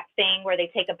do that thing where they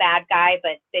take a bad guy,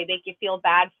 but they make you feel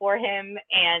bad for him,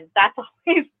 and that's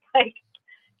always like,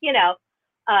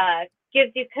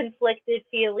 gives you conflicted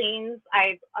feelings.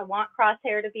 I want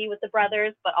Crosshair to be with the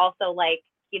brothers, but also like,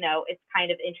 it's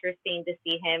kind of interesting to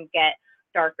see him get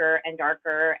darker and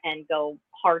darker and go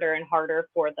harder and harder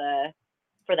for the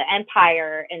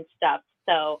Empire and stuff.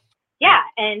 So yeah,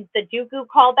 and the Dooku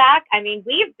callback. I mean,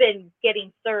 we've been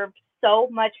getting served so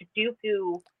much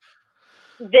Dooku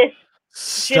this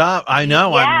stuff. I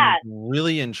know. Yeah. I'm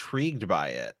really intrigued by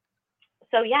it.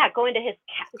 So yeah, going to his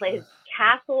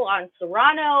castle on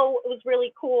Serrano was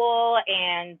really cool,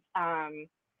 and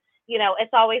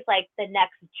it's always like the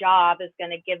next job is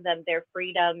going to give them their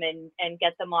freedom and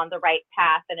get them on the right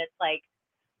path, and it's like,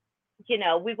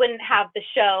 we wouldn't have the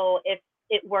show if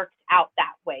it worked out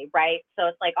that way, right? So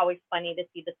it's like always funny to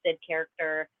see the Sid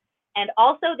character, and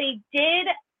also they did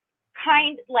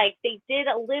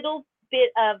a little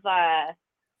bit of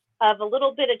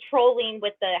trolling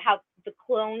with how the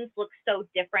clones look so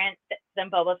different than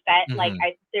Boba Fett. Mm-hmm.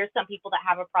 Like there's some people that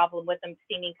have a problem with them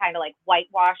seeming kind of like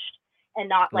whitewashed and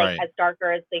not like as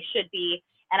darker as they should be.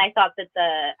 And I thought that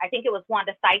I think it was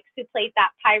Wanda Sykes who played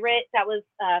that pirate that was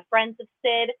friends of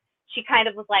Sid. She kind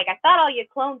of was like, I thought all your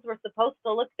clones were supposed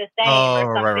to look the same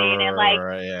or something, and like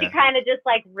she kind of just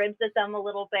like ribs at them a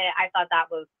little bit. I thought that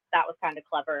was kind of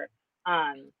clever.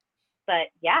 But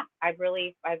yeah, I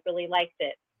really liked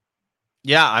it.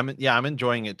 Yeah, I'm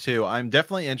enjoying it too. I'm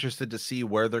definitely interested to see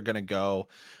where they're gonna go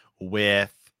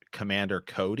with Commander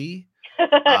Cody. He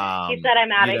said,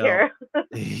 I'm out of here.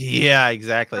 Yeah,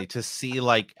 exactly. To see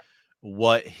like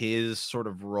what his sort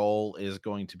of role is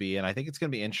going to be. And I think it's gonna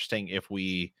be interesting if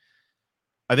the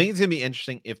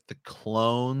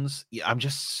clones. Yeah, I'm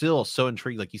just still so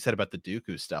intrigued, like you said, about the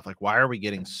Dooku stuff. Like, why are we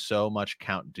getting so much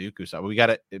Count Dooku stuff? We got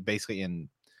it basically in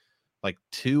like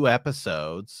 2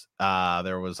 episodes.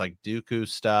 There was like Dooku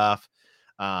stuff.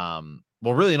 Well,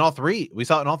 really in all 3. We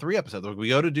saw it in all 3 episodes. We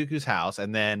go to Dooku's house,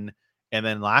 and then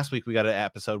last week we got an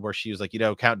episode where she was like,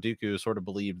 Count Dooku sort of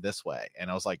believed this way. And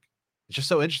I was like, it's just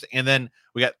so interesting. And then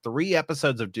we got 3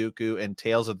 episodes of Dooku and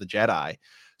Tales of the Jedi.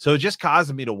 So it just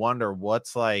caused me to wonder why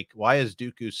is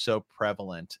Dooku so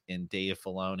prevalent in Dave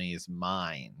Filoni's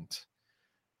mind?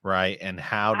 Right. And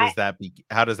how does that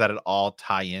at all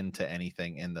tie into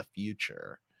anything in the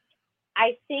future?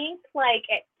 I think like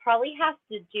it probably has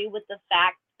to do with the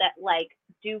fact that like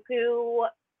Dooku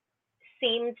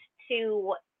seemed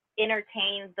to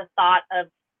entertain the thought of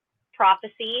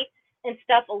prophecy and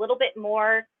stuff a little bit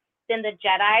more than the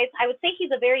Jedis. I would say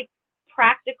he's a very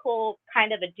practical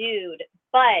kind of a dude,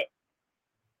 but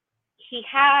he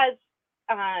has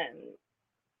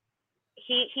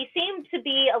he seemed to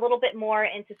be a little bit more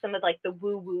into some of like the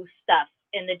woo-woo stuff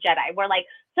in the Jedi, where like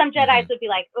some Jedis would be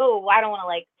like, oh, I don't want to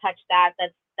like touch that.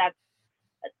 That's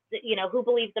who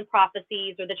believes in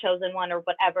prophecies or the chosen one or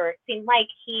whatever. It seemed like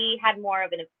he had more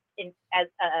of an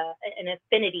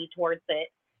affinity towards it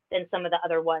than some of the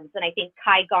other ones. And I think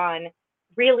Qui-Gon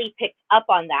really picked up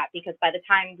on that, because by the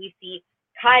time we see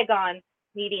Qui-Gon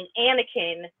meeting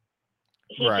Anakin,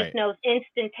 he just knows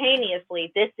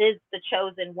instantaneously, this is the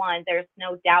chosen one. There's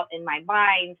no doubt in my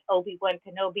mind. Obi-Wan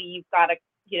Kenobi, you've got to,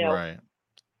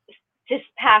 just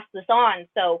pass this on.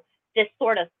 So this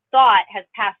sort of thought has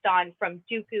passed on from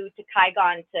Dooku to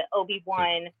Qui-Gon to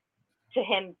Obi-Wan to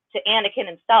him to Anakin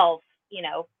himself,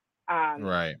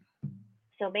 right.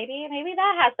 So maybe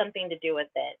that has something to do with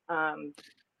it.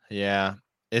 Yeah.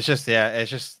 It's just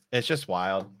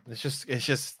wild. It's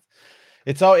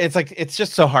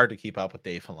just so hard to keep up with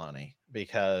Dave Filoni,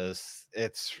 because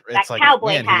it's that like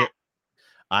cowboy hat.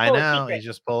 I know he's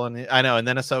just pulling. I know, and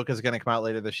then Ahsoka is going to come out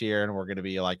later this year, and we're going to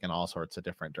be like in all sorts of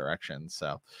different directions.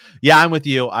 So, yeah, I'm with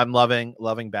you. I'm loving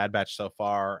Bad Batch so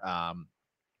far.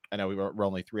 I know we're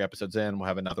only 3 episodes in. We'll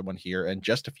have another one here in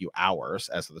just a few hours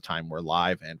as of the time we're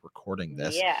live and recording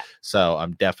this. Yeah. So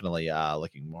I'm definitely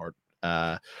looking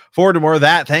forward to more of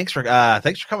that. Thanks for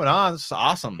coming on. This is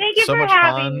awesome. Thank you for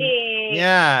having me.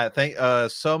 Yeah,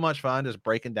 so much fun just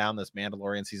breaking down this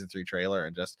Mandalorian season 3 trailer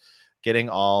and just getting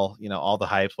all the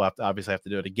hypes. We'll obviously have to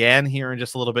do it again here in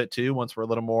just a little bit too. Once we're a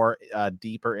little more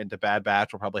deeper into Bad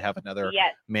Batch, we'll probably have another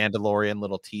Mandalorian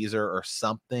little teaser or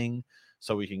something,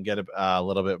 so we can get a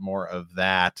little bit more of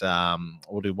that.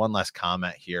 We'll do one last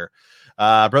comment here.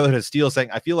 Brotherhood of Steel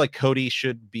saying, I feel like Cody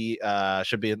should be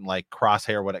in like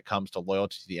crosshair when it comes to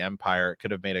loyalty to the Empire. It could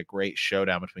have made a great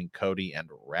showdown between Cody and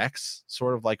Rex,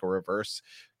 sort of like a reverse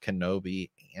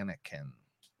Kenobi Anakin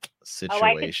situation. Oh,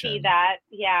 I could see that.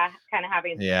 Yeah, kind of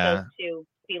having those two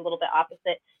be a little bit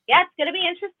opposite. Yeah, it's going to be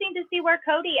interesting to see where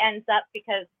Cody ends up,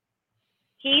 because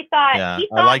he thought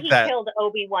he killed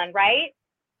Obi-Wan, right?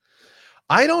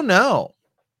 I don't know.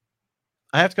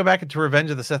 I have to go back into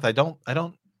Revenge of the Sith.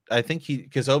 I think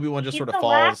because Obi-Wan just sort of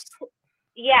falls.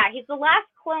 He's the last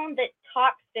clone that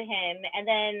talks to him, and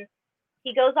then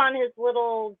he goes on his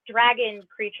little dragon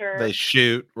creature. They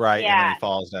shoot, right, and then he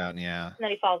falls down, And then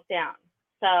he falls down.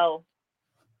 So,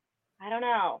 I don't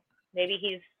know. Maybe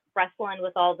he's wrestling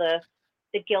with all the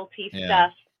guilty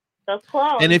stuff. Those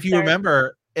clones. And if you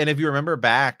remember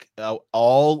back,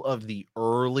 all of the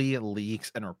early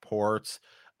leaks and reports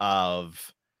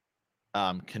of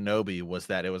Kenobi was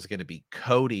that it was going to be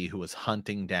Cody who was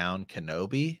hunting down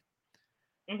Kenobi.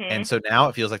 And so now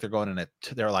it feels like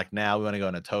they're like, now we want to go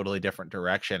in a totally different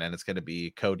direction, and it's going to be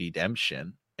Cody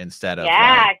Demption instead of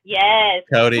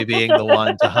Cody being the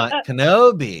one to hunt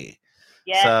Kenobi.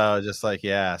 So just like,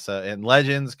 so in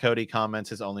Legends, Cody comments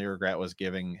his only regret was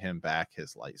giving him back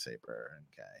his lightsaber.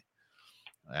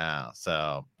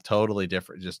 So totally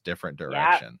different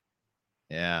direction.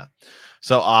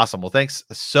 So awesome. Well, thanks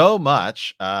so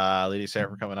much, Lady Sarah,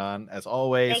 for coming on. As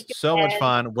always, so much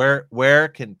fun. Where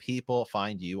can people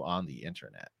find you on the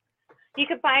internet? You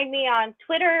can find me on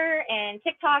Twitter and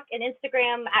TikTok and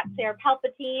Instagram at Sarah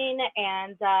Palpatine,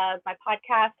 and my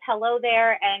podcast, Hello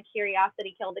There, and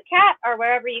Curiosity Killed a Cat, or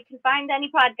wherever you can find any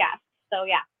podcasts. So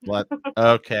yeah.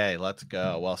 Okay, let's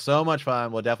go. Well, so much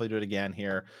fun. We'll definitely do it again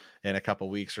here in a couple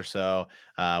weeks or so.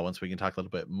 Once we can talk a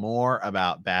little bit more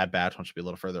about Bad Batch, once we'll be a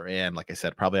little further in. Like I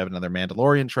said, probably have another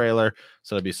Mandalorian trailer.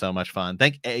 So it'll be so much fun.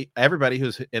 Thank everybody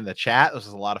who's in the chat. This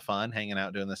was a lot of fun hanging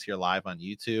out, doing this here live on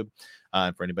YouTube.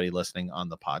 For anybody listening on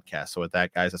the podcast. So with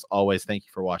that, guys, as always, thank you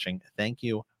for watching. Thank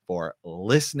you for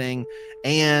listening.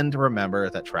 And remember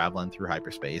that traveling through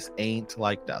hyperspace ain't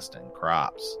like dusting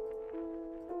crops.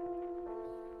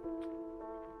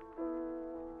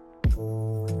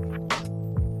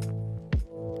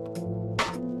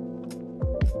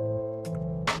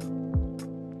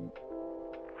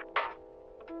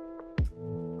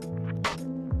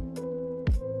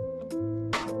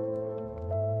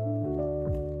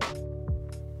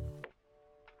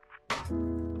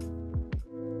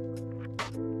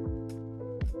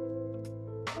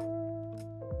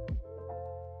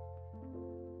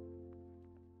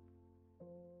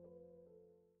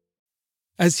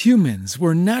 As humans,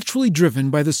 we're naturally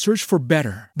driven by the search for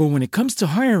better. But when it comes to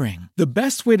hiring, the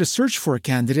best way to search for a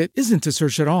candidate isn't to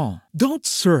search at all. Don't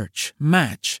search,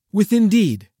 match with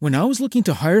Indeed. When I was looking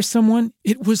to hire someone,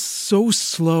 it was so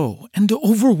slow and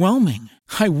overwhelming.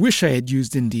 I wish I had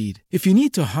used Indeed. If you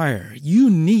need to hire, you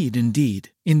need Indeed.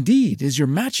 Indeed is your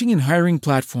matching and hiring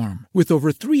platform with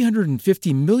over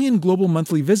 350 million global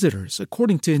monthly visitors,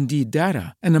 according to Indeed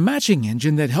data, and a matching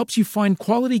engine that helps you find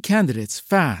quality candidates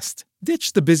fast.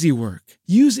 Ditch the busy work.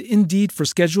 Use Indeed for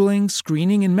scheduling,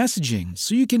 screening, and messaging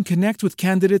so you can connect with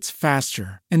candidates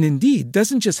faster. And Indeed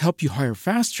doesn't just help you hire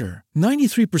faster.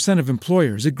 93% of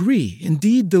employers agree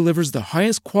Indeed delivers the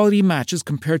highest quality matches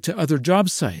compared to other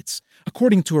job sites,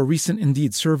 according to a recent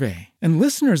Indeed survey. And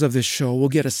listeners of this show will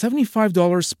get a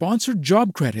 $75 sponsored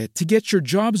job credit to get your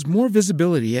jobs more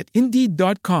visibility at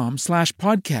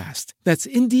Indeed.com/podcast. That's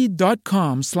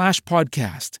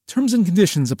Indeed.com/podcast. Terms and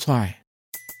conditions apply.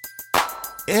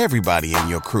 Everybody in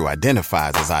your crew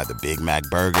identifies as either Big Mac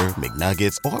Burger,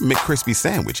 McNuggets, or McCrispy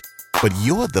Sandwich. But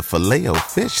you're the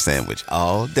Filet-O-Fish Sandwich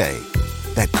all day.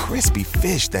 That crispy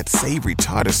fish, that savory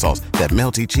tartar sauce, that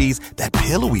melty cheese, that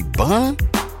pillowy bun.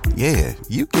 Yeah,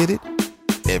 you get it.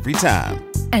 Every time.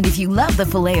 And if you love the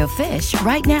Filet-O-Fish,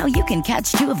 right now you can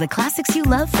catch two of the classics you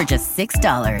love for just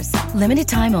 $6. Limited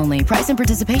time only. Price and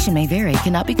participation may vary.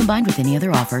 Cannot be combined with any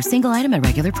other offer. Single item at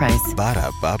regular price.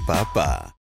 Ba-da-ba-ba-ba.